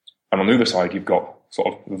 And on the other side, you've got sort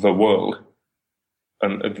of the world.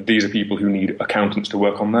 And these are people who need accountants to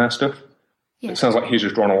work on their stuff. Yeah. It sounds like he's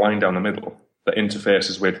just drawn a line down the middle that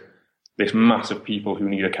interfaces with this mass of people who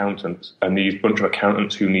need accountants and these bunch of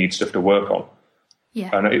accountants who need stuff to work on.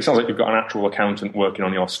 Yeah. And it sounds like you've got an actual accountant working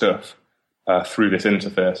on your stuff through this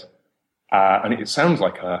interface. And it sounds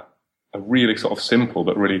like a really sort of simple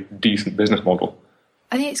but really decent business model.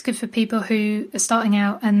 I think it's good for people who are starting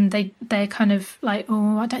out and they're kind of like,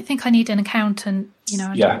 oh, I don't think I need an accountant, you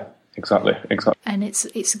know. Yeah, exactly. And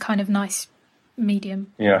it's a kind of nice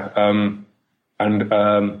medium. Yeah.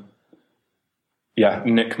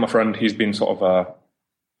 Nick, my friend, he's been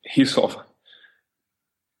he's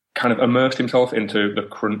kind of immersed himself into the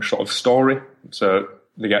Crunch sort of story. So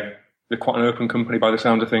they're quite an open company by the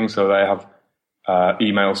sound of things. So they have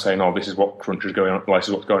emails saying, "Oh, this is what Crunch is going on. This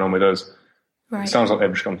is what's going on with us." Right. It sounds like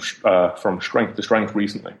they've just gone from strength to strength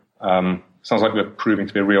recently. Sounds like they're proving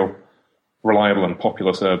to be a real reliable and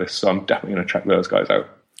popular service. So I'm definitely going to check those guys out.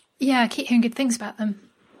 Yeah, I keep hearing good things about them.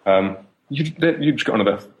 You've just got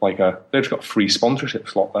another they've just got a free sponsorship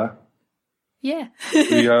slot there. Yeah.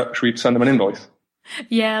 Should we send them an invoice?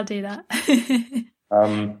 Yeah, I'll do that.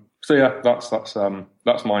 So yeah,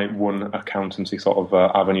 that's my one accountancy sort of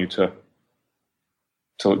avenue to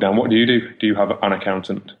look down. What do you do? Do you have an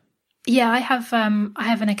accountant? Yeah, I have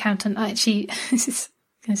an accountant. Actually, this is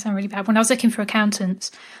going to sound really bad. When I was looking for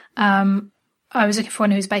accountants, I was looking for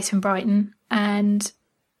one who was based in Brighton, and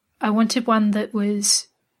I wanted one that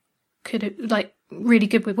really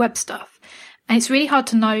good with web stuff. And it's really hard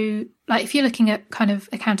to know, like if you're looking at kind of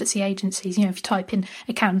accountancy agencies, you know, if you type in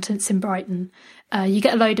accountants in Brighton, you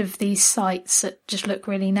get a load of these sites that just look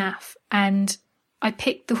really naff. And I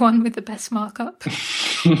picked the one with the best markup.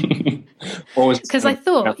 Because I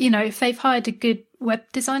thought, you know, if they've hired a good web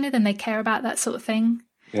designer, then they care about that sort of thing.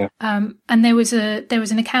 Yeah. And there was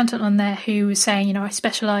an accountant on there who was saying, you know, I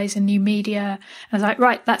specialise in new media. And I was like,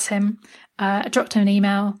 right, that's him. I dropped him an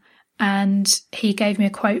email and he gave me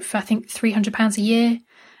a quote for, I think, £300 a year.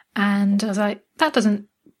 And I was like, that doesn't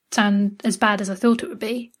sound as bad as I thought it would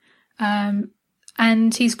be.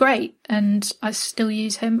 And he's great, and I still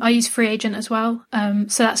use him. I use Free Agent as well,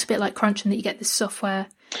 so that's a bit like Crunch in that you get this software.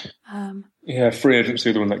 Yeah, Free Agent's the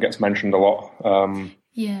other one that gets mentioned a lot.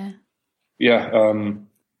 Yeah.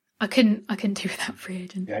 I couldn't do without Free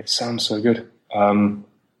Agent. Yeah, it sounds so good. I'm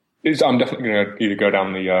definitely going to either go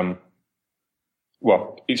down the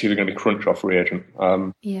it's either going to be Crunch or Free Agent.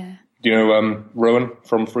 Yeah. Do you know Rowan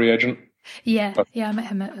from Free Agent? Yeah, I met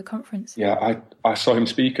him at a conference. Yeah, I saw him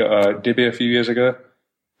speak at Dibby a few years ago,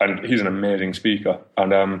 and he's an amazing speaker.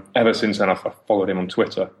 And ever since then, I've followed him on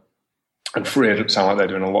Twitter. And Free Agent sound like they're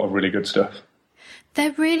doing a lot of really good stuff.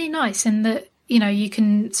 They're really nice in that, you know, you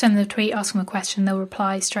can send them a tweet, ask them a question, they'll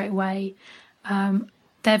reply straight away.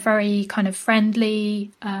 They're very kind of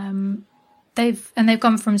friendly. They've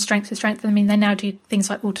gone from strength to strength. I mean, they now do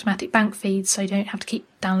things like automatic bank feeds, so you don't have to keep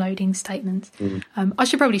downloading statements. I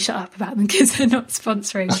should probably shut up about them because they're not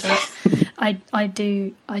sponsoring, but I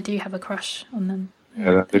do have a crush on them.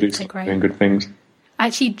 Yeah, they do doing good things. I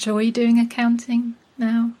actually enjoy doing accounting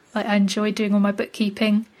now. Like I enjoy doing all my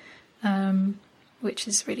bookkeeping, which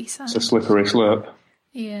is really sad. It's a slippery slope.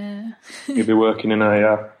 Yeah. You'll be working in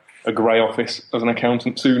a grey office as an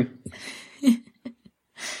accountant soon.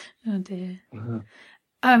 Oh dear.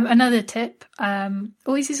 Another tip,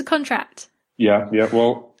 always use a contract. Yeah,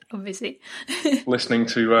 well... Obviously. Listening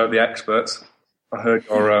to the experts, I heard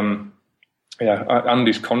your...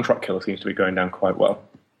 Andy's contract killer seems to be going down quite well.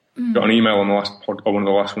 Got an email on the last one of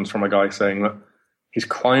the last ones from a guy saying that his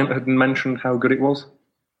client had mentioned how good it was,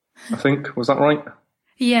 I think. Was that right?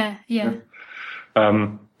 Yeah.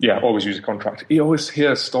 Always use a contract. He always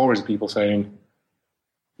hears stories of people saying,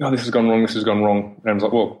 "Oh, this has gone wrong, this has gone wrong." And I was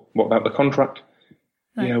like, well, what about the contract?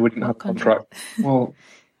 Like, yeah, we didn't have a contract. Well,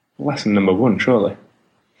 lesson number one, surely.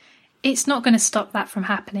 It's not going to stop that from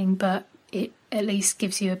happening, but it at least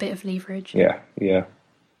gives you a bit of leverage. Yeah.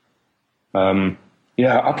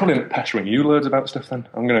 I'll probably end up pestering you loads about stuff then.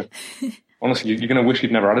 I'm going to... Honestly, you're going to wish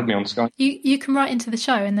you'd never added me on Skype. You can write into the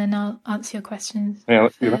show and then I'll answer your questions. Yeah,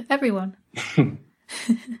 let's do that. Everyone.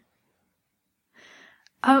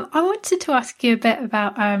 I wanted to ask you a bit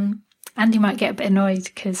about, Andy might get a bit annoyed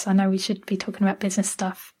because I know we should be talking about business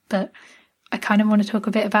stuff, but I kind of want to talk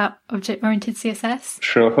a bit about object-oriented CSS.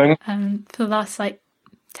 Sure thing. For the last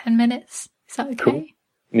 10 minutes. Is that okay? Cool.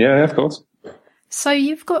 Yeah, of course. So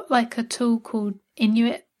you've got a tool called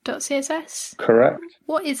Inuit.css? Correct.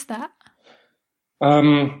 What is that?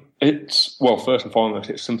 First and foremost,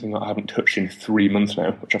 it's something that I haven't touched in 3 months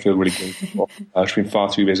now, which I feel really good for. I've been far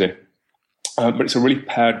too busy. but it's a really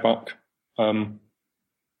pared back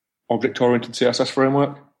object-oriented CSS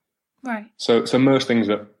framework. Right. So most things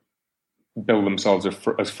that build themselves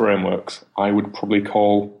as frameworks, I would probably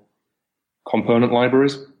call component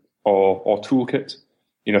libraries or toolkits.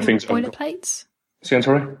 Things boilerplates.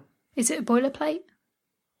 Sorry. Is it a boilerplate?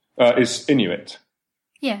 It's Inuit.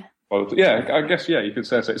 Yeah. Well, yeah, I guess you could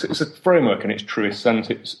say so. It's a framework in its truest sense.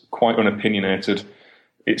 It's quite unopinionated.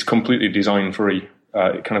 It's completely design free.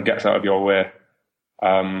 It kind of gets out of your way.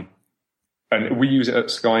 And we use it at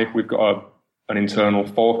Sky. We've got an internal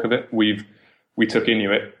fork of it. We took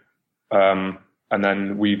Inuit, and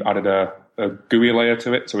then we've added a GUI layer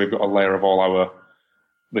to it. So we've got a layer of all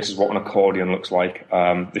this is what an accordion looks like.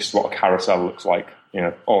 This is what a carousel looks like.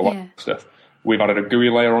 All that stuff. We've added a GUI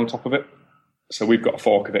layer on top of it. So we've got a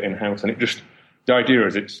fork of it in-house. And the idea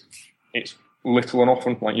is it's little and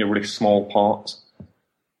often, like really small parts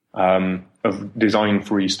of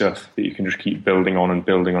design-free stuff that you can just keep building on and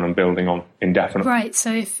building on and building on indefinitely. Right,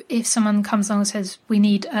 so if someone comes along and says, we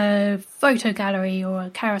need a photo gallery or a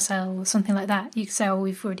carousel or something like that, you can say,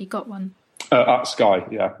 we've already got one. At Sky,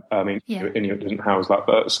 yeah. Inuit doesn't house that,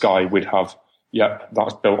 but at Sky we'd have,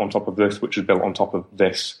 that's built on top of this, which is built on top of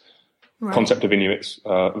this. Right. Concept of Inuit's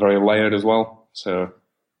very layered as well, so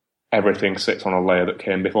everything sits on a layer that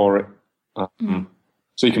came before it.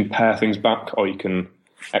 So you can pair things back or you can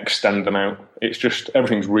extend them out. It's just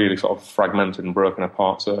everything's really sort of fragmented and broken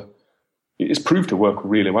apart. So it's proved to work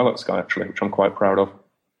really well at Sky, actually, which I'm quite proud of.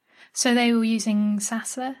 So they were using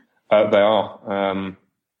Sass there? They are.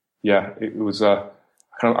 It was. I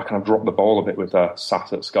kind of dropped the ball a bit with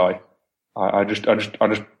Sass at Sky. I just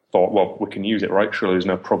thought, well, we can use it, right? Surely there's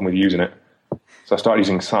no problem with using it. So I started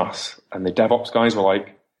using Sass, and the DevOps guys were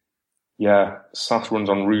like, yeah, Sass runs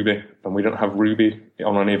on Ruby, and we don't have Ruby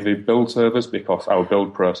on any of the build servers because our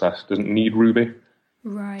build process doesn't need Ruby.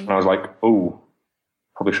 Right. And I was like,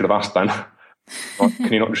 probably should have asked then.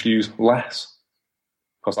 Can you not just use less?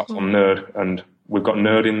 Because that's on Nerd, and we've got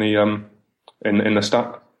Nerd in the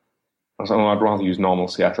stack. I was like, I'd rather use normal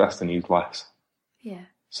CSS than use less. Yeah.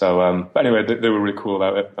 So, but anyway, they were really cool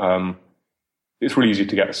about it. It's really easy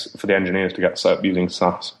for the engineers to get set up using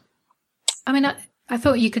Sass. I mean, I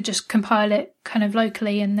thought you could just compile it kind of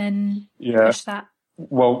locally and then push that.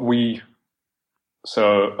 Well,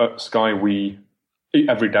 so at Sky,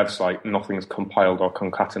 every dev site, nothing's compiled or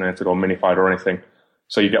concatenated or minified or anything.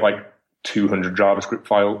 So you get like 200 JavaScript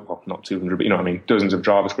files, well, not 200, but you know what I mean, dozens of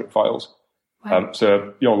JavaScript files. Wow.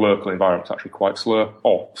 So your local environment's actually quite slow,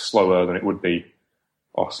 or slower than it would be,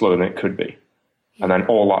 or slower than it could be. Yeah. And then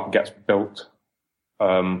all that gets built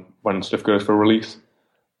when stuff goes for release.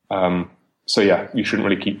 So you shouldn't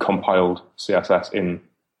really keep compiled CSS in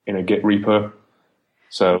a Git repo.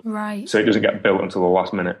 So it doesn't get built until the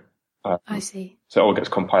last minute. I see. So it all gets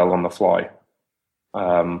compiled on the fly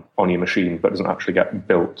on your machine, but doesn't actually get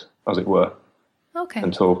built, as it were. Okay.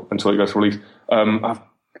 Until it goes for release.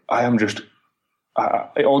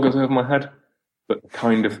 It all goes over my head, but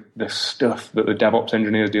kind of the stuff that the DevOps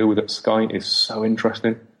engineers deal with at Sky is so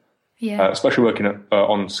interesting. Yeah. Especially working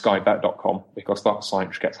on skybet.com, because that site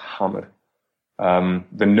just gets hammered.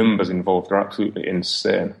 The numbers involved are absolutely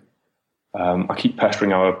insane. I keep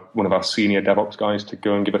pestering one of our senior DevOps guys to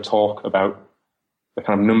go and give a talk about the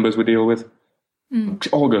kind of numbers we deal with.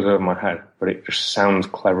 It all goes over my head, but it just sounds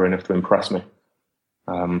clever enough to impress me.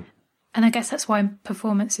 And I guess that's why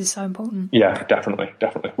performance is so important. Yeah, definitely.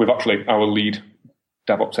 We've actually, our lead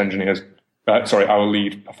DevOps engineers, our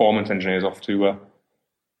lead performance engineers off to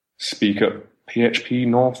speak at PHP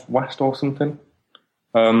Northwest or something.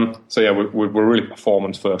 We're a really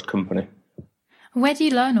performance-first company. Where do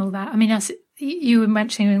you learn all that? I mean, as you were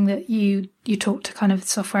mentioning that you talk to kind of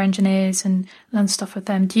software engineers and learn stuff with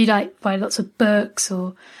them. Do you buy lots of books,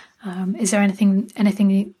 or is there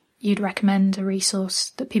anything you'd recommend, a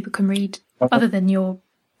resource that people can read other than your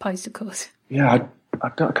post, of course? Yeah, I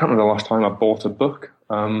can't remember the last time I bought a book.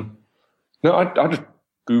 No, I just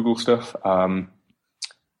Google stuff.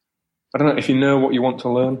 I don't know, if you know what you want to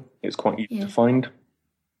learn, it's quite easy to find.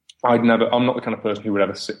 I'm not the kind of person who would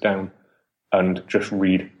ever sit down and just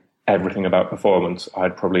read everything about performance.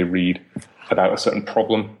 I'd probably read about a certain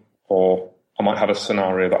problem, or I might have a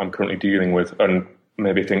scenario that I'm currently dealing with and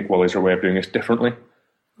maybe think, well, is there a way of doing this differently?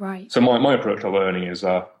 Right. So my approach to learning is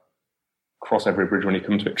cross every bridge when you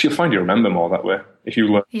come to it. Because you'll find you remember more that way if you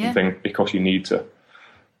learn something because you need to.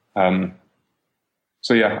 I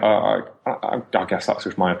guess that's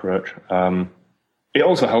just my approach. It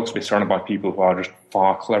also helps to be surrounded by people who are just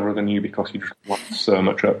far cleverer than you, because you just learn so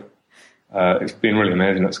much up. It's been really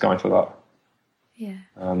amazing at Sky for that. Yeah.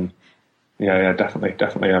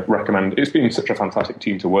 Definitely. I recommend. It's been such a fantastic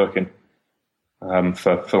team to work in.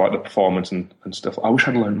 for like the performance and stuff. I wish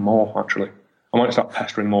I'd learned more, actually. I might start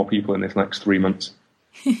pestering more people in this next 3 months.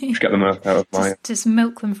 Just get the most out of mine. Just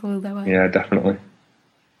milk them for all their worth. Yeah, definitely.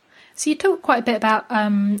 So you talk quite a bit about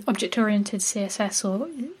object-oriented CSS, or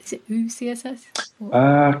is it OOCSS?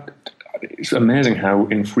 It's amazing how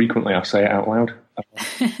infrequently I say it out loud.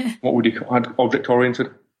 What would you call it? Object-oriented?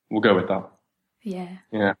 We'll go with that. Yeah.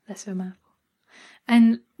 That's so mouthful.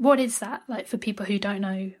 And what is that, like, for people who don't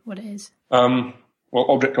know what it is? Well,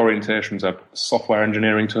 object orientation is a software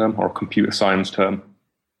engineering term or a computer science term,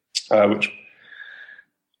 which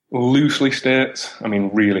loosely states, I mean,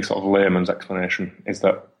 really sort of layman's explanation, is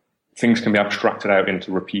that things can be abstracted out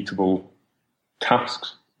into repeatable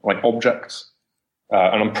tasks, like objects.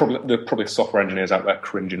 And there are probably software engineers out there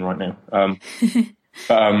cringing right now.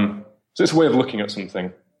 So it's a way of looking at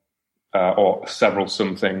something, or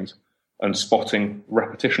some things, and spotting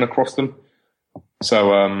repetition across them.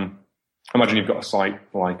 So imagine you've got a site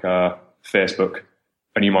like Facebook,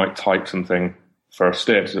 and you might type something for a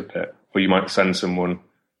status update, or you might send someone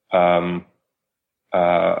a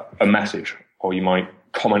message, or you might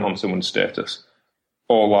comment on someone's status.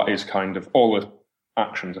 All the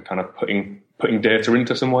actions are kind of putting data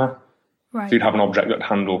into somewhere. Right. So you'd have an object that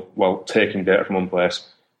handle, taking data from one place,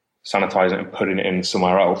 sanitizing it and putting it in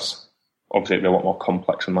somewhere else. Obviously, it'd be a lot more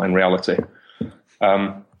complex than that in reality.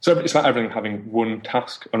 So it's about everything having one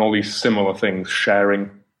task and all these similar things sharing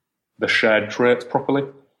the shared traits properly.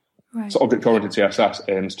 Right. So object-oriented CSS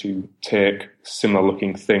aims to take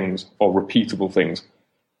similar-looking things or repeatable things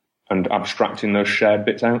and abstracting those shared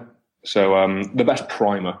bits out. So the best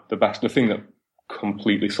primer, the thing that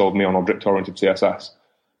completely sold me on object-oriented CSS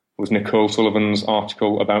was Nicole Sullivan's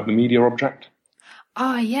article about the media object.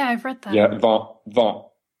 Oh, yeah, I've read that. Yeah,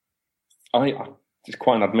 it's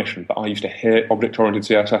quite an admission, but I used to hate object-oriented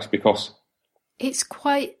CSS because it's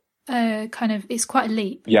quite it's quite a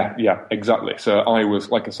leap. Yeah, exactly. So I was,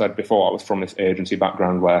 like I said before, I was from this agency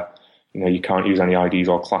background where, you can't use any IDs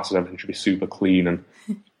or classes, everything should be super clean,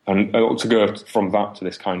 and to go from that to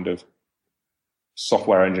this kind of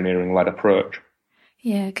software engineering-led approach.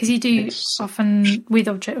 Yeah, because you do often, with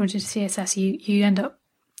object-oriented CSS, you end up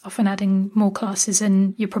often adding more classes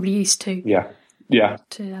than you're probably used to. Yeah.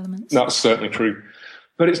 To elements. That's certainly true.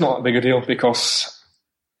 But it's not a big a deal because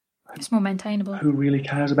it's more maintainable. Who really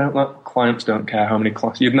cares about that? Clients don't care how many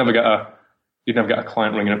classes. You'd never get a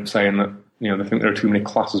client ringing up saying that, they think there are too many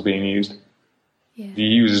classes being used. Yeah. The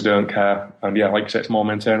users don't care. And like you say, it's more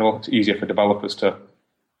maintainable. It's easier for developers to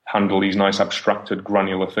handle these nice abstracted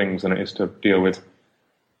granular things than it is to deal with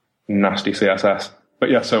nasty CSS. But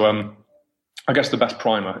yeah, so I guess the best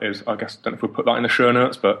primer is, I don't know if we'll put that in the show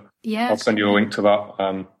notes, but yeah, I'll send you a link to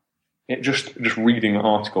that. It just reading the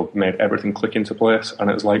article made everything click into place, and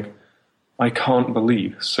it was like, I can't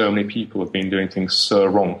believe so many people have been doing things so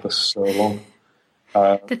wrong for so long.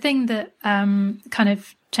 The thing that kind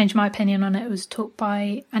of changed my opinion on it was talk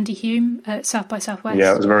by Andy Hume at South by Southwest.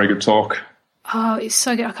 Yeah, it was a very good talk. Oh, it's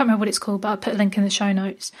so good. I can't remember what it's called, but I'll put a link in the show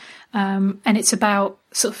notes. And it's about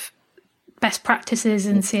sort of best practices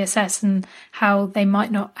in CSS and how they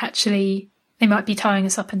might be tying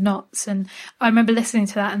us up in knots. And I remember listening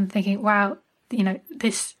to that and thinking, wow,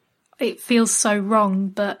 it feels so wrong,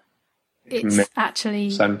 but it's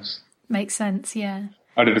actually makes sense. Yeah.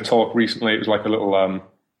 I did a talk recently. It was like a little,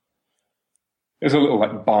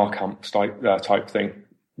 like bar camp type thing,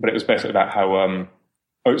 but it was basically about how,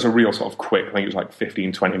 it was a real sort of quick, I think it was like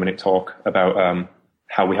 15, 20 minute talk about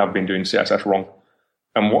how we have been doing CSS wrong.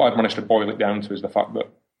 And what I've managed to boil it down to is the fact that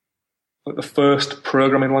the first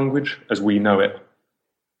programming language, as we know it,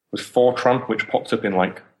 was Fortran, which popped up in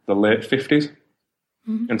like the late 50s.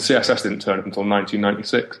 Mm-hmm. And CSS didn't turn up until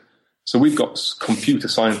 1996. So we've got computer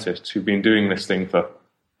scientists who've been doing this thing for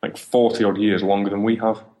like 40 odd years longer than we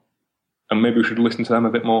have. And maybe we should listen to them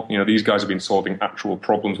a bit more. These guys have been solving actual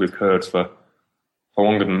problems with codes for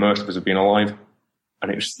longer than most of us have been alive.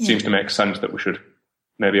 And it just seems to make sense that we should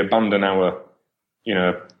maybe abandon our,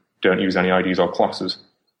 don't use any IDs or classes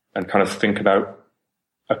and kind of think about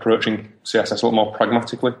approaching CSS a little more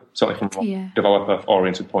pragmatically, certainly from a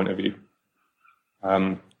developer-oriented point of view.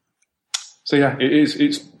 So yeah,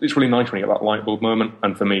 it's really nice when you get that light bulb moment,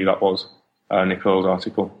 and for me that was Nicole's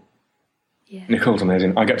article. Yeah. Nicole's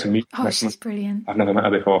amazing. I get to meet her. Oh, she's brilliant. I've never met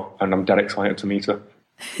her before, and I'm dead excited to meet her.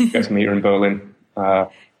 Get to meet her in Berlin.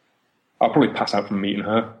 I'll probably pass out from meeting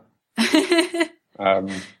her.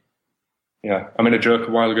 Yeah, I made a joke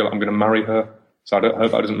a while ago that I'm going to marry her, so I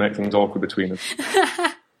hope that doesn't make things awkward between us.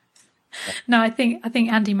 No, I think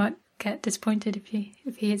Andy might get disappointed if he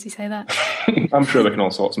hears you say that. I'm sure they can all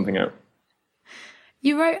sort something out.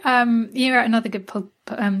 You wrote another good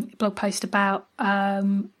blog post about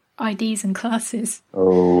IDs and classes.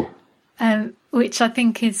 Oh. Which I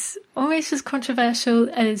think is almost as controversial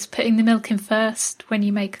as putting the milk in first when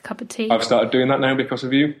you make a cup of tea. I've started doing that now because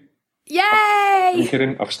of you. Yay! I'm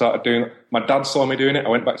kidding. I've started doing it. My dad saw me doing it. I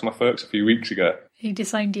went back to my folks a few weeks ago. He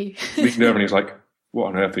disowned you. He leaned over and he's like, "What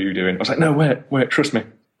on earth are you doing?" I was like, "No, wait, trust me.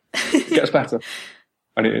 It gets better."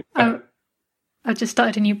 And it. I've just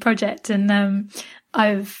started a new project, and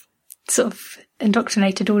I've sort of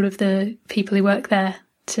indoctrinated all of the people who work there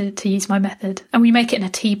to use my method. And we make it in a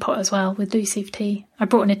teapot as well with loose leaf tea. I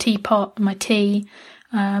brought in a teapot and my tea.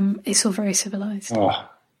 It's all very civilised. Oh,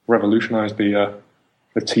 revolutionised the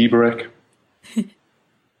tea break.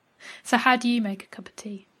 So how do you make a cup of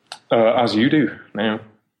tea? As you do now.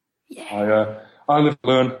 Yeah. I live to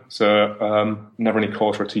learn, so never any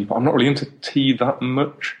cause for a teapot. I'm not really into tea that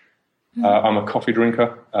much. I'm a coffee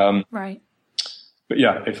drinker. Right. But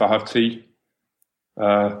yeah, if I have tea,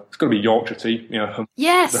 it's got to be Yorkshire tea.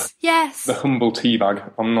 Yes. The humble tea bag.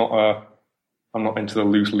 I'm not into the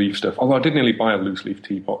loose leaf stuff. Although I did nearly buy a loose leaf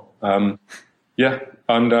teapot. Yeah,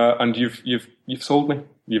 and you've sold me.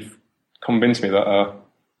 You've convinced me that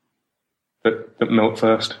milk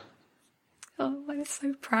first. Oh, I'm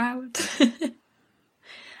so proud.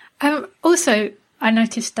 Also, I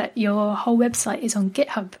noticed that your whole website is on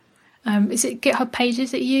GitHub. Is it GitHub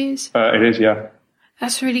Pages that you use? It is, yeah.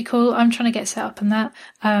 That's really cool. I'm trying to get set up on that.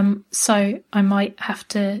 So I might have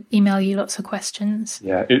to email you lots of questions.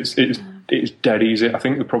 Yeah, it's dead easy. I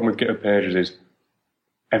think the problem with GitHub Pages is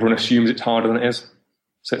everyone assumes it's harder than it is.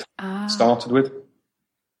 So it's started with.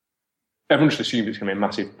 Everyone just assumes it's going to be a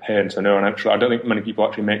massive pain to know, and actually I don't think many people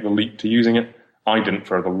actually make the leap to using it. I didn't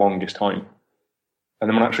for the longest time. And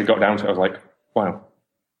then when I actually got down to it, I was like, wow,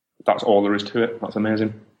 that's all there is to it. That's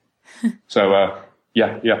amazing. So,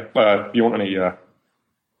 yeah. If you want any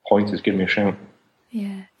pointers, give me a shout.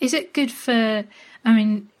 Yeah. Is it good for, I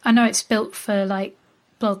mean, I know it's built for like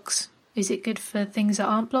blogs. Is it good for things that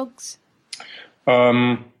aren't blogs?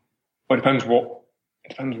 Well, it depends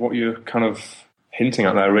what you're kind of hinting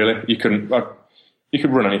at there, really. You could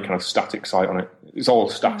run any kind of static site on it. It's all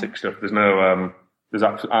static stuff. There's no, there's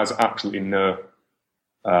absolutely no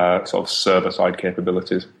sort of server-side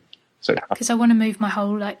capabilities. Because I want to move my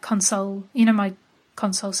whole like console, my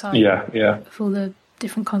console site. Yeah. With all the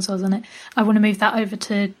different consoles on it. I want to move that over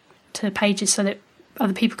to Pages so that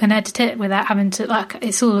other people can edit it without having to,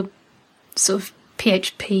 it's all a sort of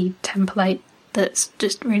PHP template that's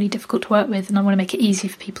just really difficult to work with, and I want to make it easy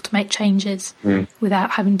for people to make changes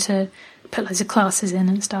without having to put loads of classes in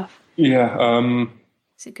and stuff. Yeah.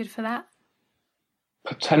 Is it good for that?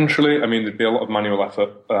 Potentially. I mean, there'd be a lot of manual effort.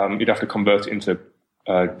 You'd have to convert it into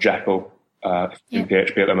Jekyll in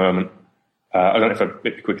PHP at the moment. I don't know if it'd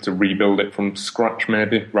be quicker to rebuild it from scratch,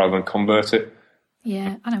 maybe, rather than convert it.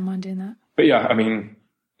 Yeah, I don't mind doing that. But yeah, I mean,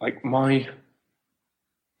 like my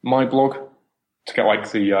blog, to get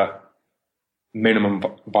like the minimum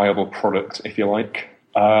viable product, if you like,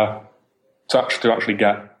 to actually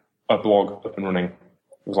get a blog up and running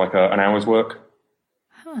was like an hour's work.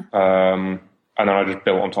 And then I just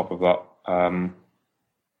built on top of that.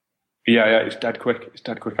 Yeah, it's dead quick.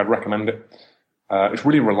 I'd recommend it. It's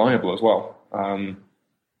really reliable as well. I'm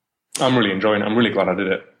really enjoying it. I'm really glad I did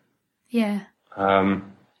it. Yeah.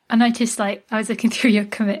 I noticed, I was looking through your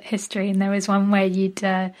commit history, and there was one where you'd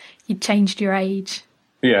changed your age.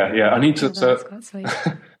 Yeah. I need to. That's quite sweet.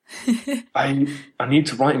 I need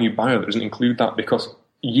to write a new bio that doesn't include that, because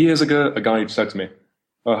years ago a guy had said to me,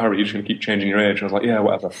 "Oh, Harry, you're just going to keep changing your age." And I was like, "Yeah,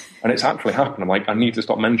 whatever." And it's actually happened. I'm like, I need to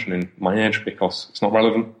stop mentioning my age because it's not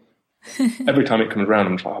relevant. Every time it comes around,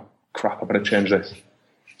 I'm just like, oh, crap, I better change this.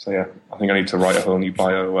 So yeah, I think I need to write a whole new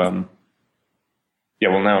bio. Yeah,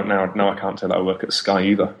 well now I can't say that I work at Sky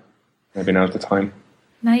either. Maybe now's the time.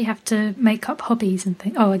 Now you have to make up hobbies and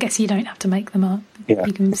things. Oh, I guess you don't have to make them up. Yeah.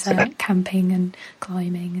 You can say like camping and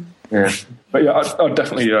climbing and. Yeah, but yeah, I'd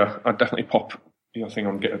definitely pop your thing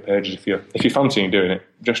on GitHub Pages if you fancy doing it,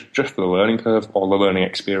 just for the learning curve, or the learning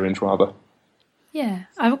experience rather. Yeah,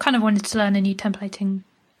 I kind of wanted to learn a new templating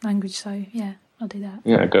language, so yeah, I'll do that.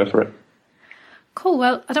 Yeah, go for it. Cool.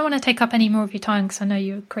 Well, I don't want to take up any more of your time because I know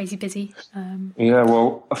you're crazy busy. Yeah,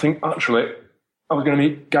 well, I think actually I was going to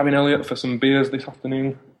meet Gavin Elliott for some beers this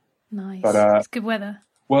afternoon. Nice. But, it's good weather.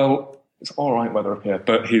 Well, it's all right weather up here,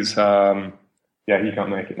 but he's he can't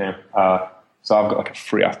make it now. So I've got like a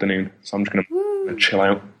free afternoon, so I'm just going to chill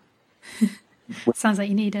out. Sounds like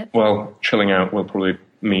you need it. Well, chilling out will probably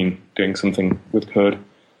mean doing something with code,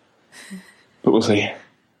 but we'll see.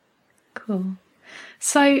 Cool.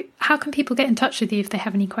 So how can people get in touch with you if they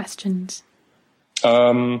have any questions?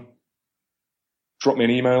 drop me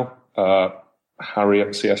an email,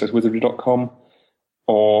 harry@csswizardry.com,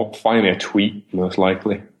 or find me a tweet, most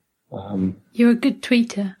likely. You're a good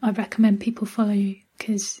tweeter. I recommend people follow you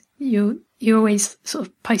because you're always sort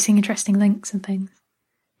of posting interesting links and things.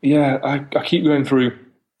 Yeah, I keep going through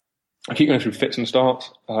fits and starts,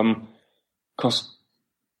 because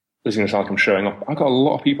this is going to sound like I'm showing off. I've got a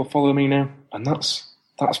lot of people follow me now, and that's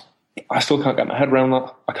I still can't get my head around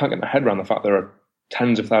that. I can't get my head around the fact there are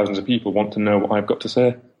tens of thousands of people want to know what I've got to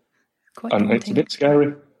say. Quite and daunting. It's a bit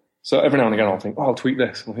scary. So every now and again I'll think, I'll tweet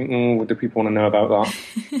this. I'll think, do people want to know about that?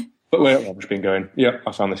 But lately I've just been going, yeah,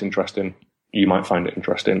 I found this interesting. You might find it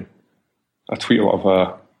interesting. I tweet a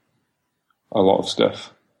lot of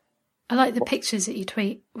stuff. I like the pictures that you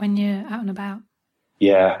tweet when you're out and about.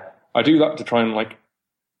 Yeah, I do that to try and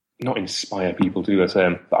not inspire people to do the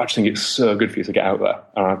same, but I just think it's so good for you to get out there,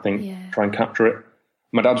 and I think try and capture it.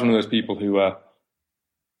 My dad's one of those people who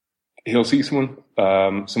he'll see someone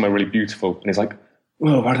somewhere really beautiful, and he's like,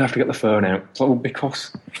 "Whoa, why did I have to get the phone out?" It's like, well,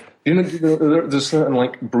 because there's a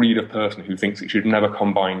certain breed of person who thinks it should never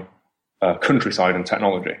combine countryside and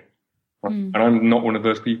technology, right? And I'm not one of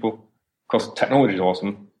those people, because technology is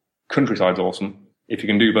awesome, countryside's awesome. If you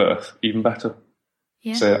can do both, even better.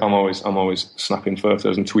 Yeah. So I'm always snapping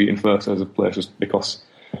photos and tweeting photos of places, because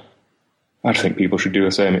I just think people should do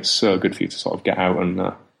the same. It's so good for you to sort of get out and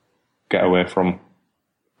get away from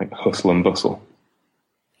hustle and bustle.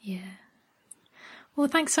 Yeah. Well,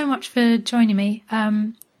 thanks so much for joining me.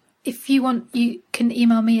 If you want, you can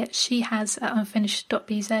email me at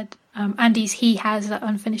shehas@unfinished.bz, Andy's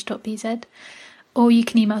hehas@unfinished.bz, or you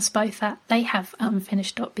can email us both at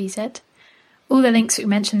theyhave@unfinished.bz. All the links that we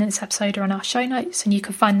mentioned in this episode are on our show notes, and you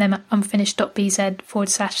can find them at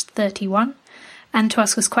unfinished.bz/31. And to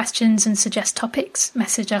ask us questions and suggest topics,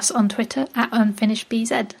 message us on Twitter at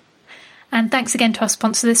unfinishedbz. And thanks again to our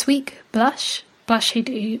sponsor this week, Blush. Blush, who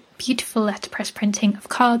do beautiful letterpress printing of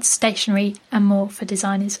cards, stationery, and more for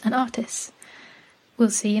designers and artists.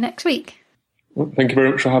 We'll see you next week. Well, thank you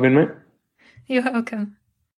very much for having me. You're welcome.